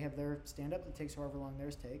 and they have their stand-up that takes however long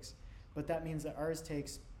theirs takes, but that means that ours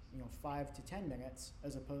takes 5 to 10 minutes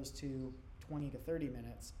as opposed to 20 to 30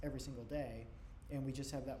 minutes every single day, and we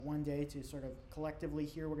just have that one day to sort of collectively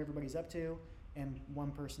hear what everybody's up to and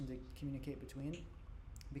one person to communicate between,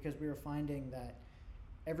 because we were finding that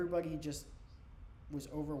everybody just was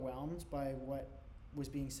overwhelmed by what was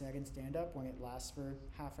being said in stand-up when it lasts for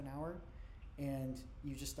half an hour, and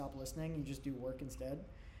you just stop listening, you just do work instead,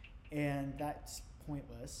 and that's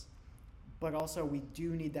pointless. But also we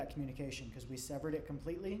do need that communication because we severed it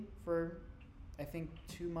completely for I think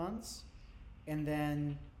 2 months, and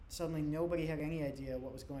then suddenly nobody had any idea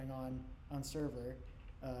what was going on server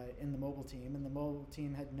in the mobile team, and the mobile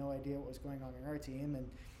team had no idea what was going on in our team, and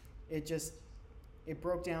it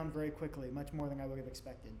broke down very quickly, much more than I would have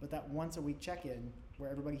expected. But that once a week check-in where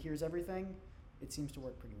everybody hears everything, it seems to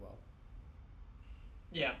work pretty well.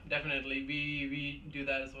 Yeah, definitely. We do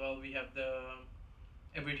that as well. We have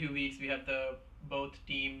every 2 weeks we have the both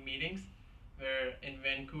team meetings, where in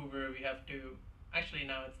Vancouver we have to, actually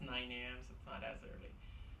now it's 9 a.m. so it's not as early,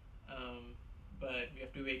 but we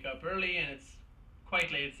have to wake up early, and it's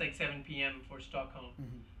quite late. It's like 7 p.m. for Stockholm.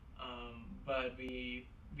 But we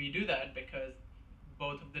do that because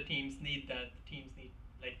both of the teams need that. The teams need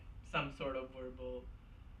like some sort of verbal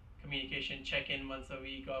communication, check-in once a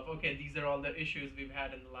week of, okay, these are all the issues we've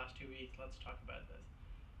had in the last 2 weeks, let's talk about this.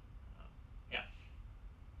 Yeah.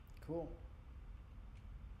 Cool.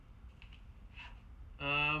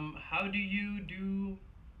 How do you do,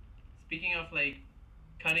 speaking of like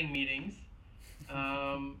cutting meetings,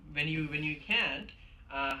 when you can't,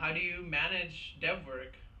 how do you manage dev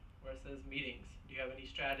work versus meetings? Do you have any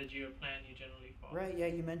strategy or plan you generally follow? Right, yeah,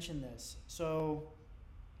 you mentioned this. So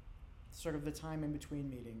sort of the time in between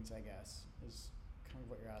meetings, I guess, is kind of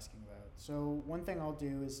what you're asking about. So one thing I'll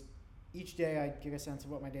do is each day I get a sense of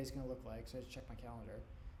what my day is going to look like, so I just check my calendar.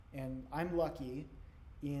 And I'm lucky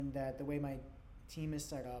in that the way my team is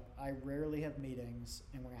set up, I rarely have meetings,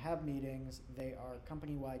 and when I have meetings, they are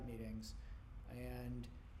company-wide meetings, and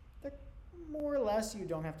they're more or less you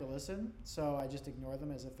don't have to listen, so I just ignore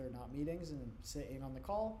them as if they're not meetings and sit in on the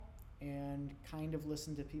call and kind of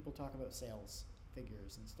listen to people talk about sales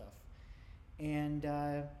figures and stuff. And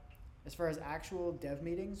as far as actual dev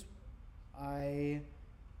meetings, I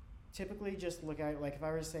typically just look at, like if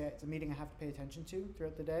I were to say it's a meeting I have to pay attention to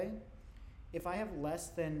throughout the day, if I have less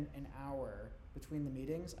than an hour between the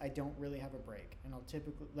meetings, I don't really have a break. And I'll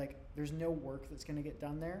typically, like, there's no work that's going to get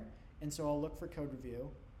done there, and so I'll look for code review.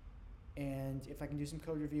 And if I can do some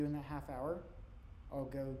code review in that half hour, I'll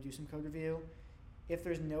go do some code review. If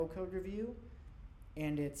there's no code review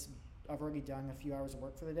and I've already done a few hours of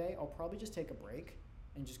work for the day, I'll probably just take a break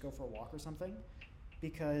and just go for a walk or something,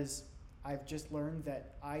 because I've just learned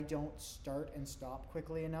that I don't start and stop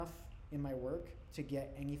quickly enough in my work to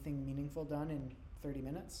get anything meaningful done in 30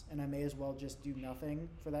 minutes, and I may as well just do nothing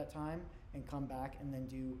for that time and come back and then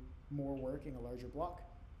do more work in a larger block.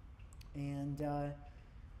 And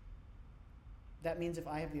that means if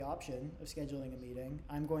I have the option of scheduling a meeting,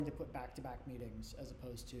 I'm going to put back-to-back meetings as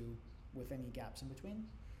opposed to with any gaps in between.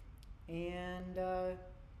 And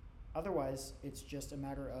otherwise, it's just a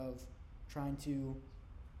matter of trying to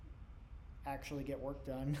actually get work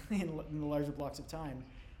done in the larger blocks of time.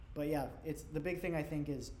 But yeah, it's the big thing I think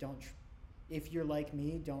is if you're like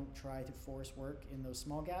me, don't try to force work in those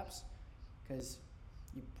small gaps, because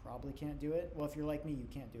you probably can't do it. Well, if you're like me, you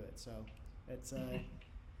can't do it. So it's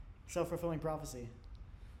self-fulfilling prophecy.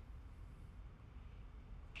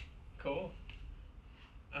 Cool.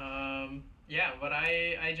 Yeah, what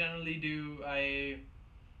I generally do, I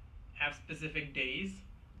have specific days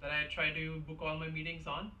that I try to book all my meetings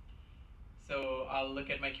on. So I'll look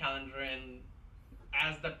at my calendar, and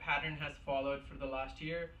as the pattern has followed for the last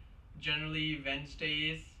year, generally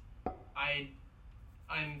Wednesdays,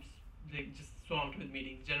 I'm like just swamped with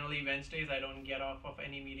meetings. Generally Wednesdays I don't get off of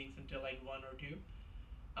any meetings until like 1 or 2.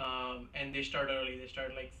 And they start early. They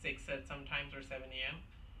start like 6 at sometimes or 7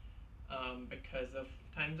 a.m. Because of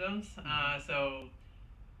time zones. So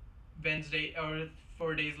Wednesday or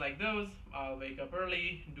 4 days like those, I'll wake up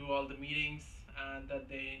early, do all the meetings that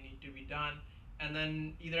they need to be done, and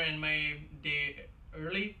then either end my day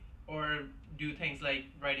early or do things like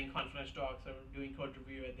writing conference docs or doing code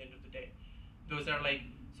review at the end of the day. Those are like,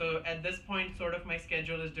 so at this point sort of my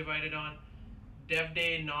schedule is divided on dev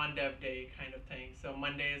day, non-dev day kind of thing. So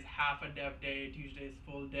Monday is half a dev day, Tuesday is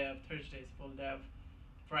full dev, Thursday is full dev,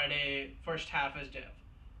 Friday first half is dev,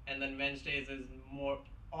 and then Wednesdays is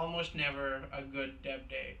almost never a good dev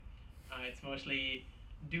day. It's mostly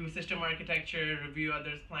do system architecture, review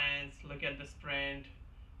others' plans, look at the sprint,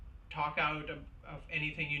 talk out of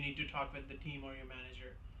anything you need to talk with the team or your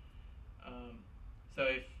manager. Um, so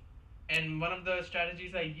if and one of the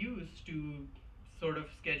strategies I use to sort of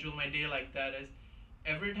schedule my day like that is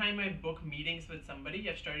every time I book meetings with somebody,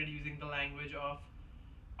 I've started using the language of,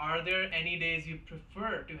 are there any days you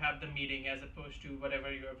prefer to have the meeting as opposed to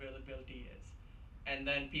whatever your availability is? And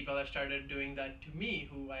then people have started doing that to me,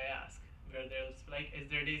 who I ask, where they're like, is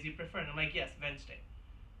there days you prefer? And I'm like, yes, Wednesday.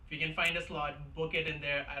 If you can find a slot, book it in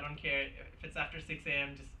there. I don't care if it's after 6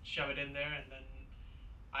 a.m., just shove it in there, and then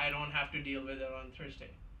I don't have to deal with it on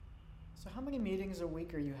Thursday. So how many meetings a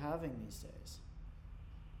week are you having these days?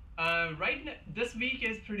 This week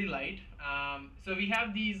is pretty light. So we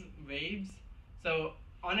have these waves. So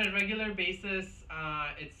on a regular basis,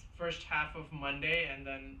 it's first half of Monday and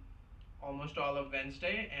then almost all of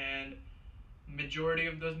Wednesday, and majority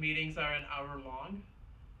of those meetings are an hour long.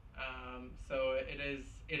 So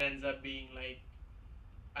it ends up being like,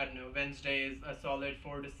 I don't know, Wednesday is a solid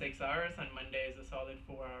 4 to 6 hours, and Monday is a solid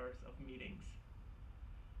 4 hours of meetings.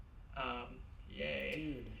 Yay.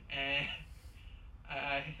 Dude. And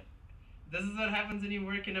this is what happens when you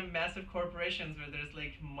work in a massive corporations where there's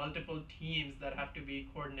like multiple teams that have to be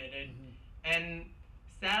coordinated. And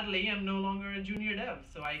sadly, I'm no longer a junior dev,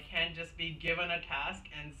 so I can't just be given a task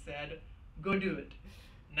and said, go do it.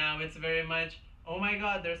 Now it's very much, oh my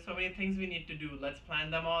god, there's so many things we need to do. Let's plan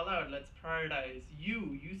them all out. Let's prioritize.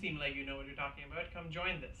 You seem like you know what you're talking about. Come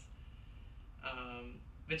join this.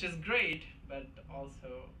 Which is great, but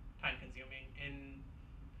also time consuming in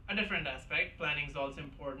a different aspect. Planning is also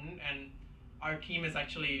important, and our team is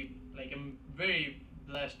actually, like, I'm very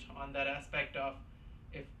blessed on that aspect of,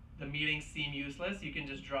 if the meetings seem useless, you can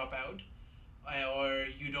just drop out, or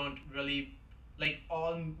you don't really, like,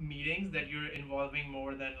 all meetings that you're involving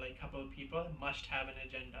more than like a couple of people must have an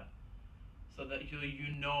agenda, so that you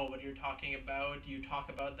know what you're talking about. You talk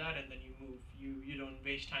about that and then you move. You don't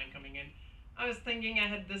waste time coming in. I was thinking I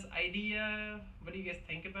had this idea. What do you guys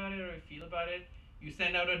think about it or feel about it? You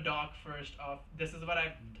send out a doc first of, this is what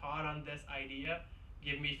I've thought on this idea.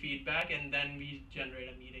 Give me feedback, and then we generate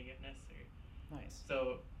a meeting if necessary. Nice.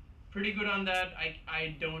 So pretty good on that.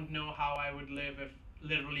 I don't know how I would live if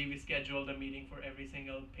literally we scheduled a meeting for every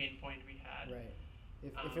single pain point we had. Right.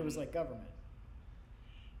 If it was like government.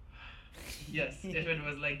 Yes, if it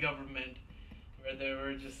was like government, where there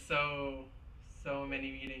were just so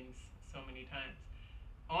many meetings, so many times,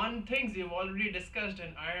 on things you've already discussed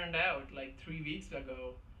and ironed out like 3 weeks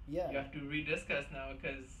ago. Yeah. You have to rediscuss now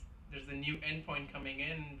because there's a new endpoint coming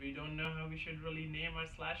in, and we don't know how we should really name our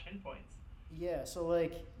slash endpoints. Yeah, so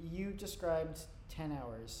like you described 10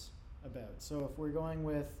 hours about. So if we're going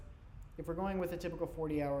with a typical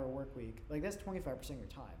 40-hour work week, like that's 25% of your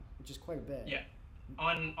time, which is quite a bit. Yeah.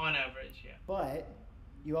 On average, yeah. But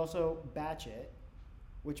you also batch it,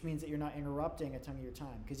 which means that you're not interrupting a ton of your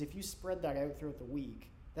time. Because if you spread that out throughout the week,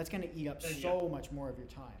 that's going to eat up so much more of your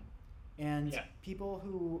time. And people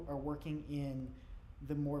who are working in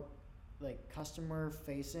the more like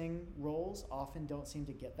customer-facing roles often don't seem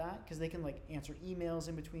to get that, because they can like answer emails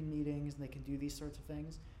in between meetings and they can do these sorts of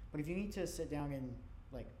things. But if you need to sit down and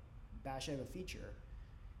like bash out a feature,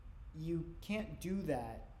 you can't do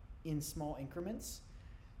that in small increments.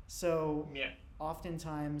 So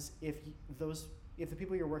oftentimes if the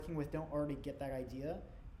people you're working with don't already get that idea,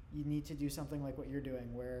 you need to do something like what you're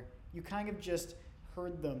doing, where you kind of just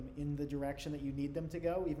herd them in the direction that you need them to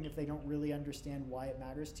go, even if they don't really understand why it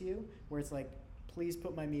matters to you, where it's like, please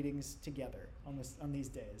put my meetings together on these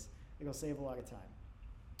days. It'll save a lot of time.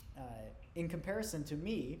 In comparison to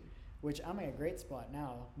me, which I'm in a great spot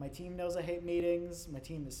now, my team knows I hate meetings, my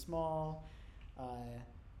team is small,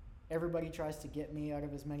 everybody tries to get me out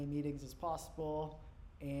of as many meetings as possible,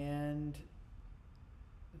 and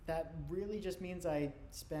that really just means I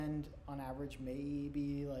spend on average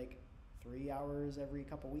maybe like 3 hours every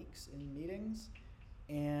couple weeks in meetings,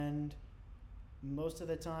 and most of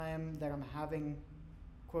the time that I'm having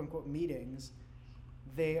quote unquote meetings,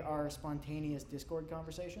 they are spontaneous Discord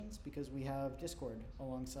conversations because we have Discord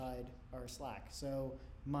alongside our Slack. So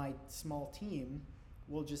my small team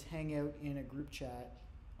will just hang out in a group chat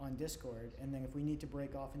on Discord, and then if we need to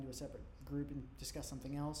break off into a separate group and discuss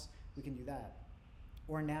something else, we can do that.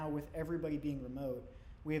 Or now with everybody being remote,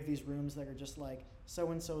 we have these rooms that are just like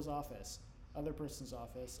so-and-so's office, other person's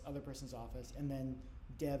office, and then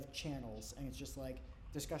dev channels, and it's just like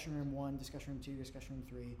discussion room 1, discussion room 2, discussion room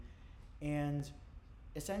 3, and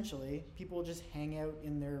essentially people will just hang out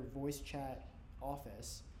in their voice chat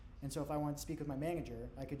office. And so if I want to speak with my manager,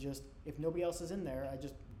 I could just, if nobody else is in there, I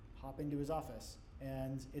just hop into his office,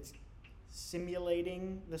 and it's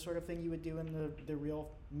simulating the sort of thing you would do in the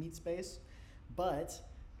real meet space. But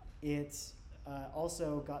It's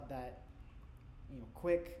also got that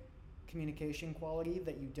quick communication quality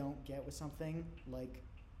that you don't get with something like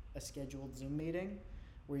a scheduled Zoom meeting,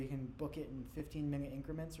 where you can book it in 15-minute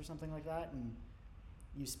increments or something like that, and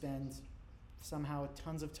you spend somehow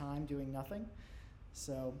tons of time doing nothing.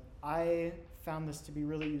 So I found this to be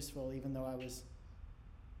really useful, even though I was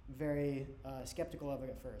very skeptical of it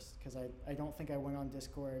at first, because I don't think I went on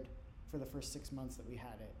Discord for the first 6 months that we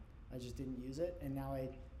had it. I just didn't use it, and now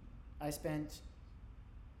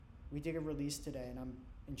we did a release today, and I'm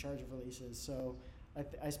in charge of releases, so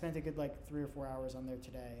I spent a good 3 or 4 hours on there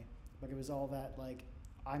today, but it was all that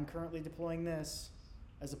I'm currently deploying this,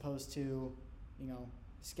 as opposed to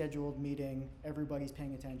scheduled meeting, everybody's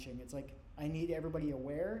paying attention. It's I need everybody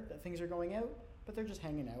aware that things are going out, but they're just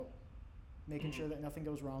hanging out, making sure that nothing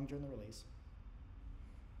goes wrong during the release.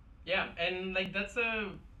 Yeah, and that's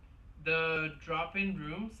the drop-in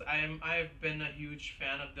rooms. I've been a huge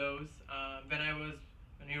fan of those. When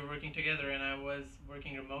we were working together and I was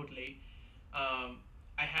working remotely, I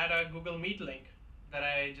had a Google Meet link that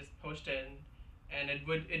I just posted, and it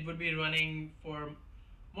would be running for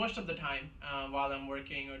most of the time while I'm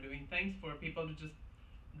working or doing things, for people to just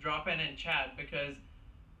drop in and chat, because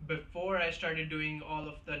before I started doing all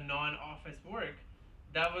of the non-office work,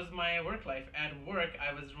 that was my work life. At work,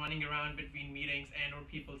 I was running around between meetings and or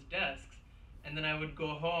people's desks, and then I would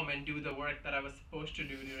go home and do the work that I was supposed to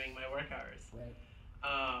do during my work hours. Right.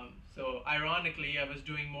 So ironically, I was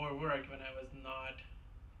doing more work when I was not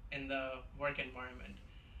in the work environment,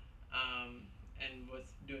 and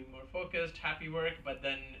was doing more focused, happy work. But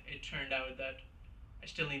then it turned out that I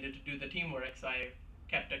still needed to do the teamwork, so I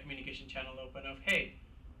kept a communication channel open of, hey,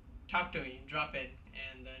 talk to me, drop in,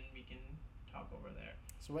 and then we can talk over there.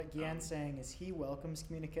 So what Gyan's saying is he welcomes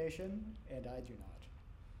communication, and I do not.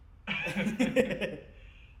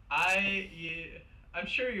 I'm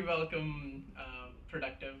sure you welcome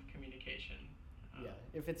productive communication. Yeah,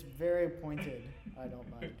 if it's very pointed, I don't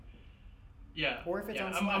mind. Yeah. Or if it's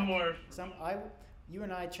on Slack. I'm more. You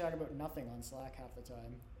and I chat about nothing on Slack half the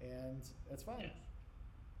time, and that's fine. Yes.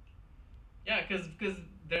 Yeah, because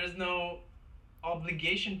there's no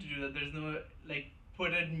obligation to do that. There's no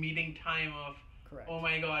put in meeting time of, correct, oh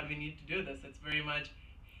my god, we need to do this. It's very much,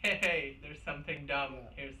 hey, there's something dumb. Yeah.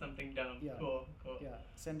 Here's something dumb. Yeah. Cool. Yeah,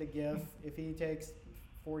 send a GIF. If he takes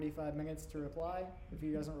 45 minutes to reply, if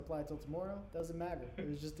he doesn't reply till tomorrow, doesn't matter. It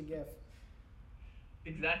was just a GIF.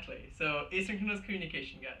 Exactly. So asynchronous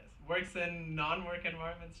communication, guys, works in non-work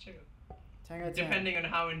environments too. 10 out of 10. Depending on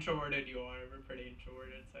how introverted you are. We're pretty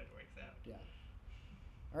introverted, so it works out. Yeah.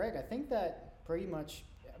 All right, I think that pretty much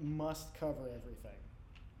must cover everything.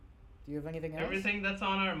 Do you have anything else? Everything that's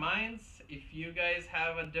on our minds. If you guys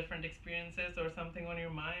have a different experiences or something on your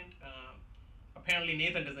mind, apparently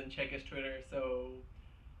Nathan doesn't check his Twitter, so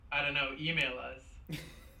I don't know, email us.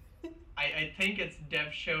 I think it's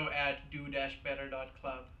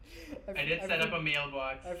devshow@do-better.club. I did set up a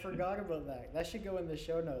mailbox. I forgot about that. That should go in the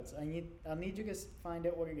show notes. I'll need you to find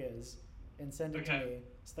out what it is and send it to me,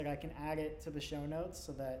 so that I can add it to the show notes,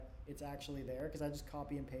 so that it's actually there, because I just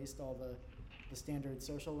copy and paste all the standard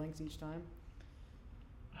social links each time.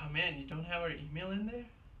 Oh man, you don't have our email in there?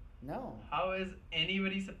 No. How is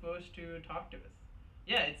anybody supposed to talk to us?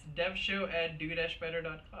 Yeah, it's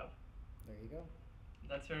devshow@do-better.club. There you go.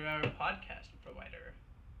 That's where our podcast provider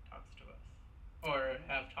talks to us, or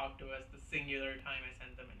have talked to us the singular time I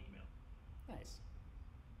sent them an email. Nice.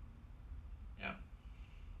 Yeah.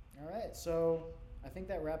 All right, so I think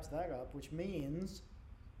that wraps that up, which means,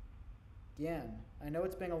 Gyan, I know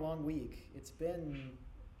it's been a long week. It's been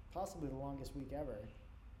possibly the longest week ever.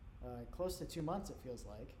 Close to 2 months, it feels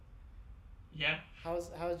like. Yeah.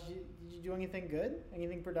 Did you do anything good?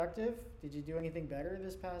 Anything productive? Did you do anything better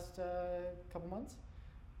this past couple months?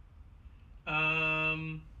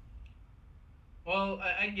 Well,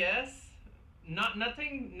 I guess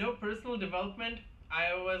nothing, no personal development.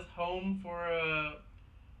 I was home for a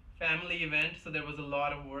family event, so there was a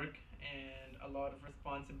lot of work and a lot of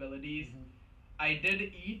responsibilities. Mm-hmm. I did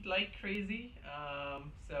eat like crazy,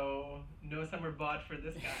 so no summer bod for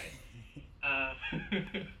this guy.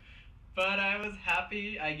 But I was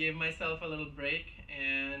happy. I gave myself a little break,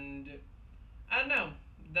 and I don't know.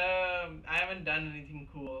 I haven't done anything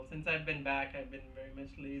cool since I've been back. I've been very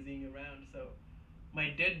much lazying around, so my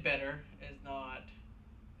did better is not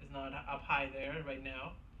up high there right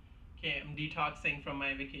now. Okay, I'm detoxing from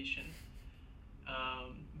my vacation.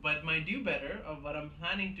 But my do better of what I'm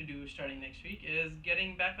planning to do starting next week is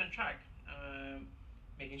getting back on track.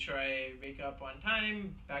 Making sure I wake up on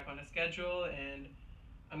time, back on a schedule, and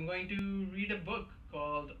I'm going to read a book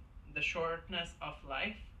called The Shortness of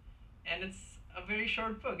Life, and it's a very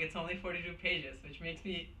short book. It's only 42 pages, which makes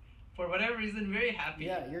me, for whatever reason, very happy.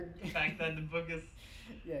 Yeah, you're. The fact that the book is.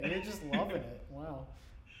 Yeah, you're just loving it. Wow.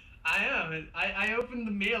 I am. I opened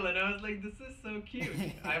the mail and I was like, this is so cute.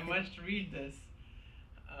 I must read this.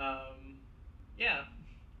 Yeah,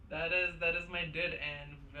 that is my did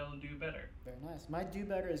and will do better. Very nice. My do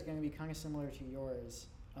better is going to be kind of similar to yours.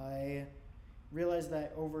 I realized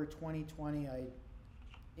that over 2020, I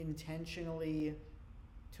intentionally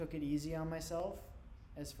took it easy on myself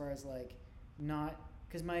as far as like not,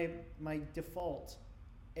 because my default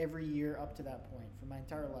every year up to that point for my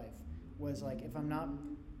entire life was like, if I'm not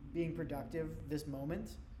being productive this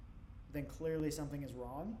moment, then clearly something is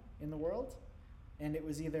wrong in the world. And it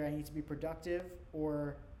was either I need to be productive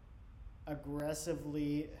or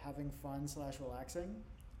aggressively having fun / relaxing.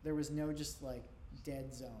 There was no just like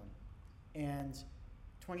dead zone. And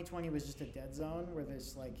 2020 was just a dead zone where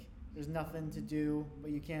there's nothing to do,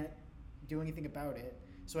 but you can't do anything about it.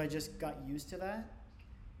 So I just got used to that.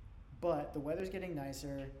 But the weather's getting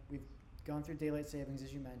nicer. We've gone through daylight savings,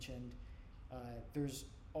 as you mentioned. There's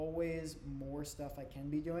always more stuff I can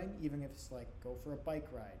be doing, even if it's like go for a bike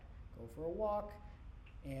ride, go for a walk,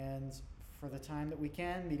 and for the time that we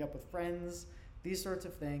can, meet up with friends. These sorts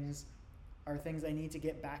of things are things I need to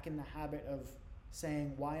get back in the habit of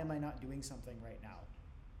saying, why am I not doing something right now?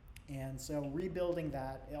 And so rebuilding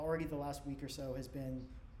that, already the last week or so has been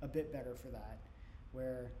a bit better for that,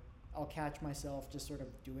 where I'll catch myself just sort of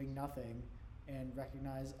doing nothing and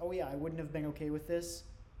recognize, oh yeah, I wouldn't have been okay with this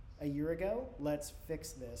a year ago. Let's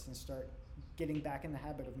fix this and start getting back in the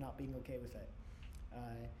habit of not being okay with it.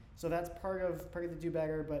 So that's part of the do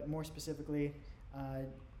better, but more specifically,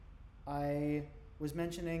 I was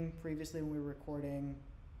mentioning previously when we were recording,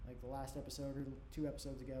 like the last episode or 2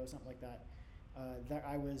 episodes ago, something like that, that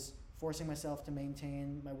I was forcing myself to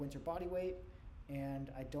maintain my winter body weight,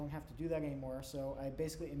 and I don't have to do that anymore. So I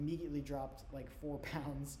basically immediately dropped like 4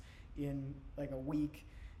 pounds in like a week,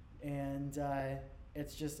 and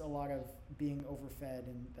it's just a lot of being overfed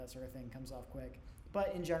and that sort of thing comes off quick.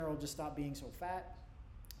 But in general, just stop being so fat.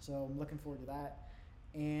 So I'm looking forward to that,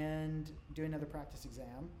 and doing another practice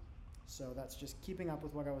exam. So that's just keeping up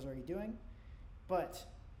with what I was already doing. But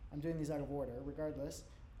I'm doing these out of order regardless.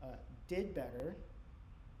 Did better.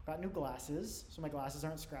 Got new glasses, so my glasses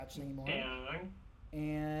aren't scratched anymore. Dang.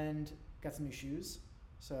 And got some new shoes.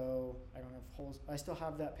 So I don't have holes. I still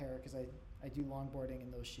have that pair because I do longboarding in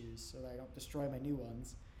those shoes so that I don't destroy my new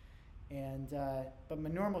ones. And but my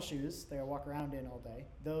normal shoes that I walk around in all day,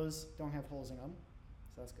 those don't have holes in them.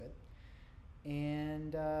 So that's good.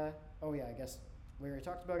 And oh yeah, I guess we already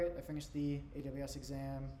talked about it. I finished the AWS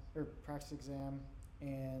exam or practice exam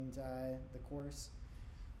and the course.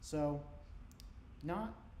 So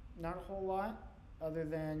not a whole lot other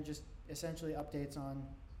than just essentially updates on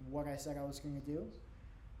what I said I was going to do.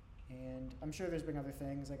 And I'm sure there's been other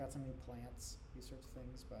things. I got some new plants, these sorts of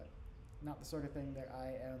things, but not the sort of thing that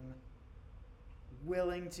I am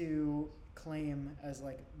willing to claim as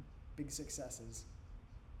like big successes.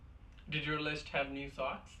 Did your list have new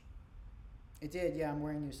socks? It did, yeah. I'm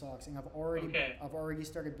wearing new socks, and I've already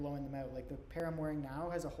started blowing them out. Like the pair I'm wearing now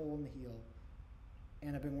has a hole in the heel,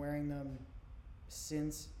 and I've been wearing them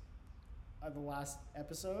since the last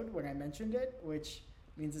episode when I mentioned it, which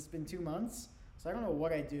means it's been 2 months. So I don't know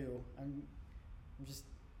what I do. I'm just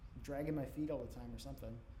dragging my feet all the time or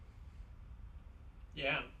something.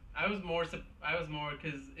 Yeah, I was more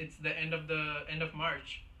because it's the end of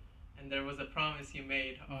March. And there was a promise you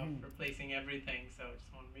made of replacing everything, so I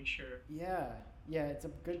just want to make sure. Yeah, it's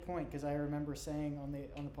a good point because I remember saying on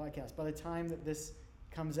the podcast, by the time that this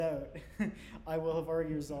comes out, I will have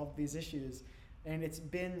already resolved these issues, and it's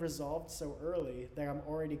been resolved so early that I'm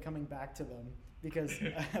already coming back to them because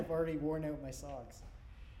I've already worn out my socks.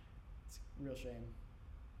 It's a real shame.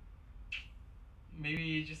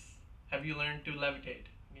 Maybe have you learned to levitate?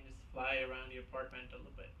 You can just fly around the apartment a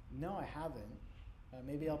little bit. No, I haven't.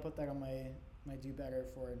 Maybe I'll put that on my do better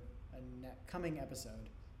for a coming episode.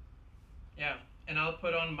 Yeah, and I'll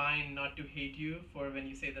put on mine not to hate you for when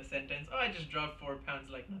you say the sentence, oh, I just dropped 4 pounds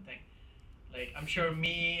like nothing. Like, I'm sure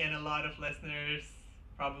me and a lot of listeners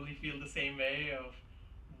probably feel the same way of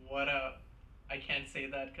I can't say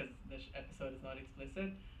that because this episode is not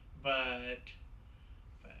explicit, but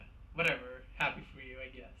whatever, happy for you, I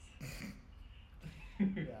guess.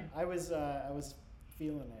 Yeah, I was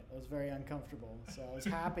feeling it. I was very uncomfortable, so I was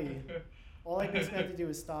happy. All I basically had to do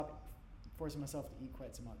was stop forcing myself to eat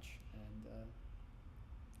quite so much. And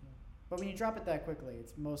yeah. But when you drop it that quickly,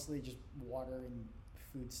 it's mostly just water and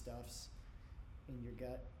foodstuffs in your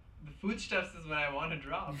gut. The foodstuffs is what I want to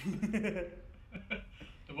drop.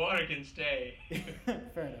 The water can stay.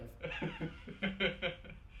 Fair enough.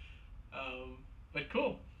 But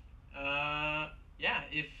cool. Yeah,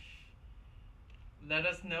 if let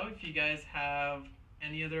us know if you guys have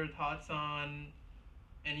any other thoughts on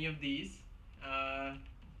any of these.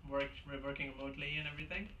 Working remotely and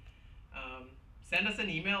everything. Send us an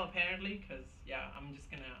email apparently, because yeah, I'm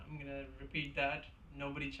gonna repeat that.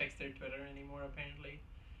 Nobody checks their Twitter anymore apparently.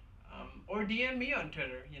 Or DM me on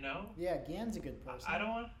Twitter. You know. Yeah, Gan's a good person. I don't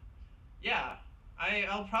want. Yeah,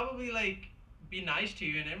 I'll probably like be nice to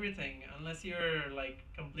you and everything, unless you're like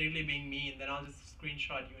completely being mean. Then I'll just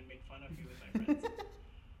screenshot you and make fun of you with my friends.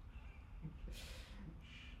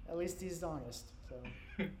 At least he's honest. So.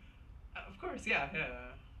 Of course, yeah.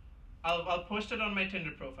 I'll post it on my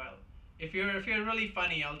Tinder profile. If you're really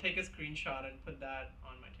funny, I'll take a screenshot and put that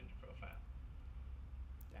on my Tinder profile.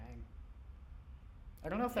 Dang. I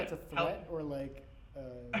don't know if that's a Help. threat or like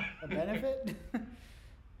a benefit.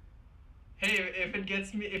 Hey, if it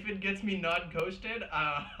gets me not ghosted,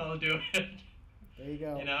 I'll do it. There you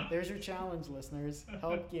go. You know? There's your challenge, listeners.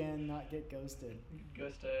 Help Gan not get ghosted.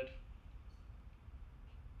 Ghosted.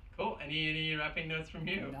 Cool. Any wrapping notes from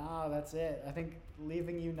you? Nah, that's it. I think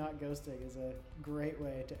leaving you not ghosting is a great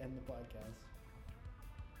way to end the podcast.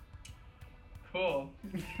 Cool.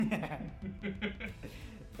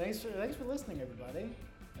 Thanks for listening, everybody.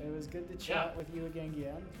 It was good to chat with you again,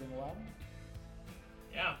 Gian. It's been a while.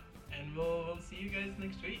 Yeah, and we'll see you guys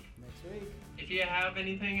next week. Next week. If you have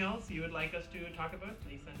anything else you would like us to talk about,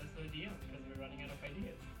 please send us a DM because we're running out of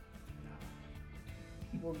ideas.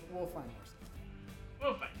 No. We'll find more stuff.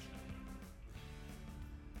 We'll find stuff.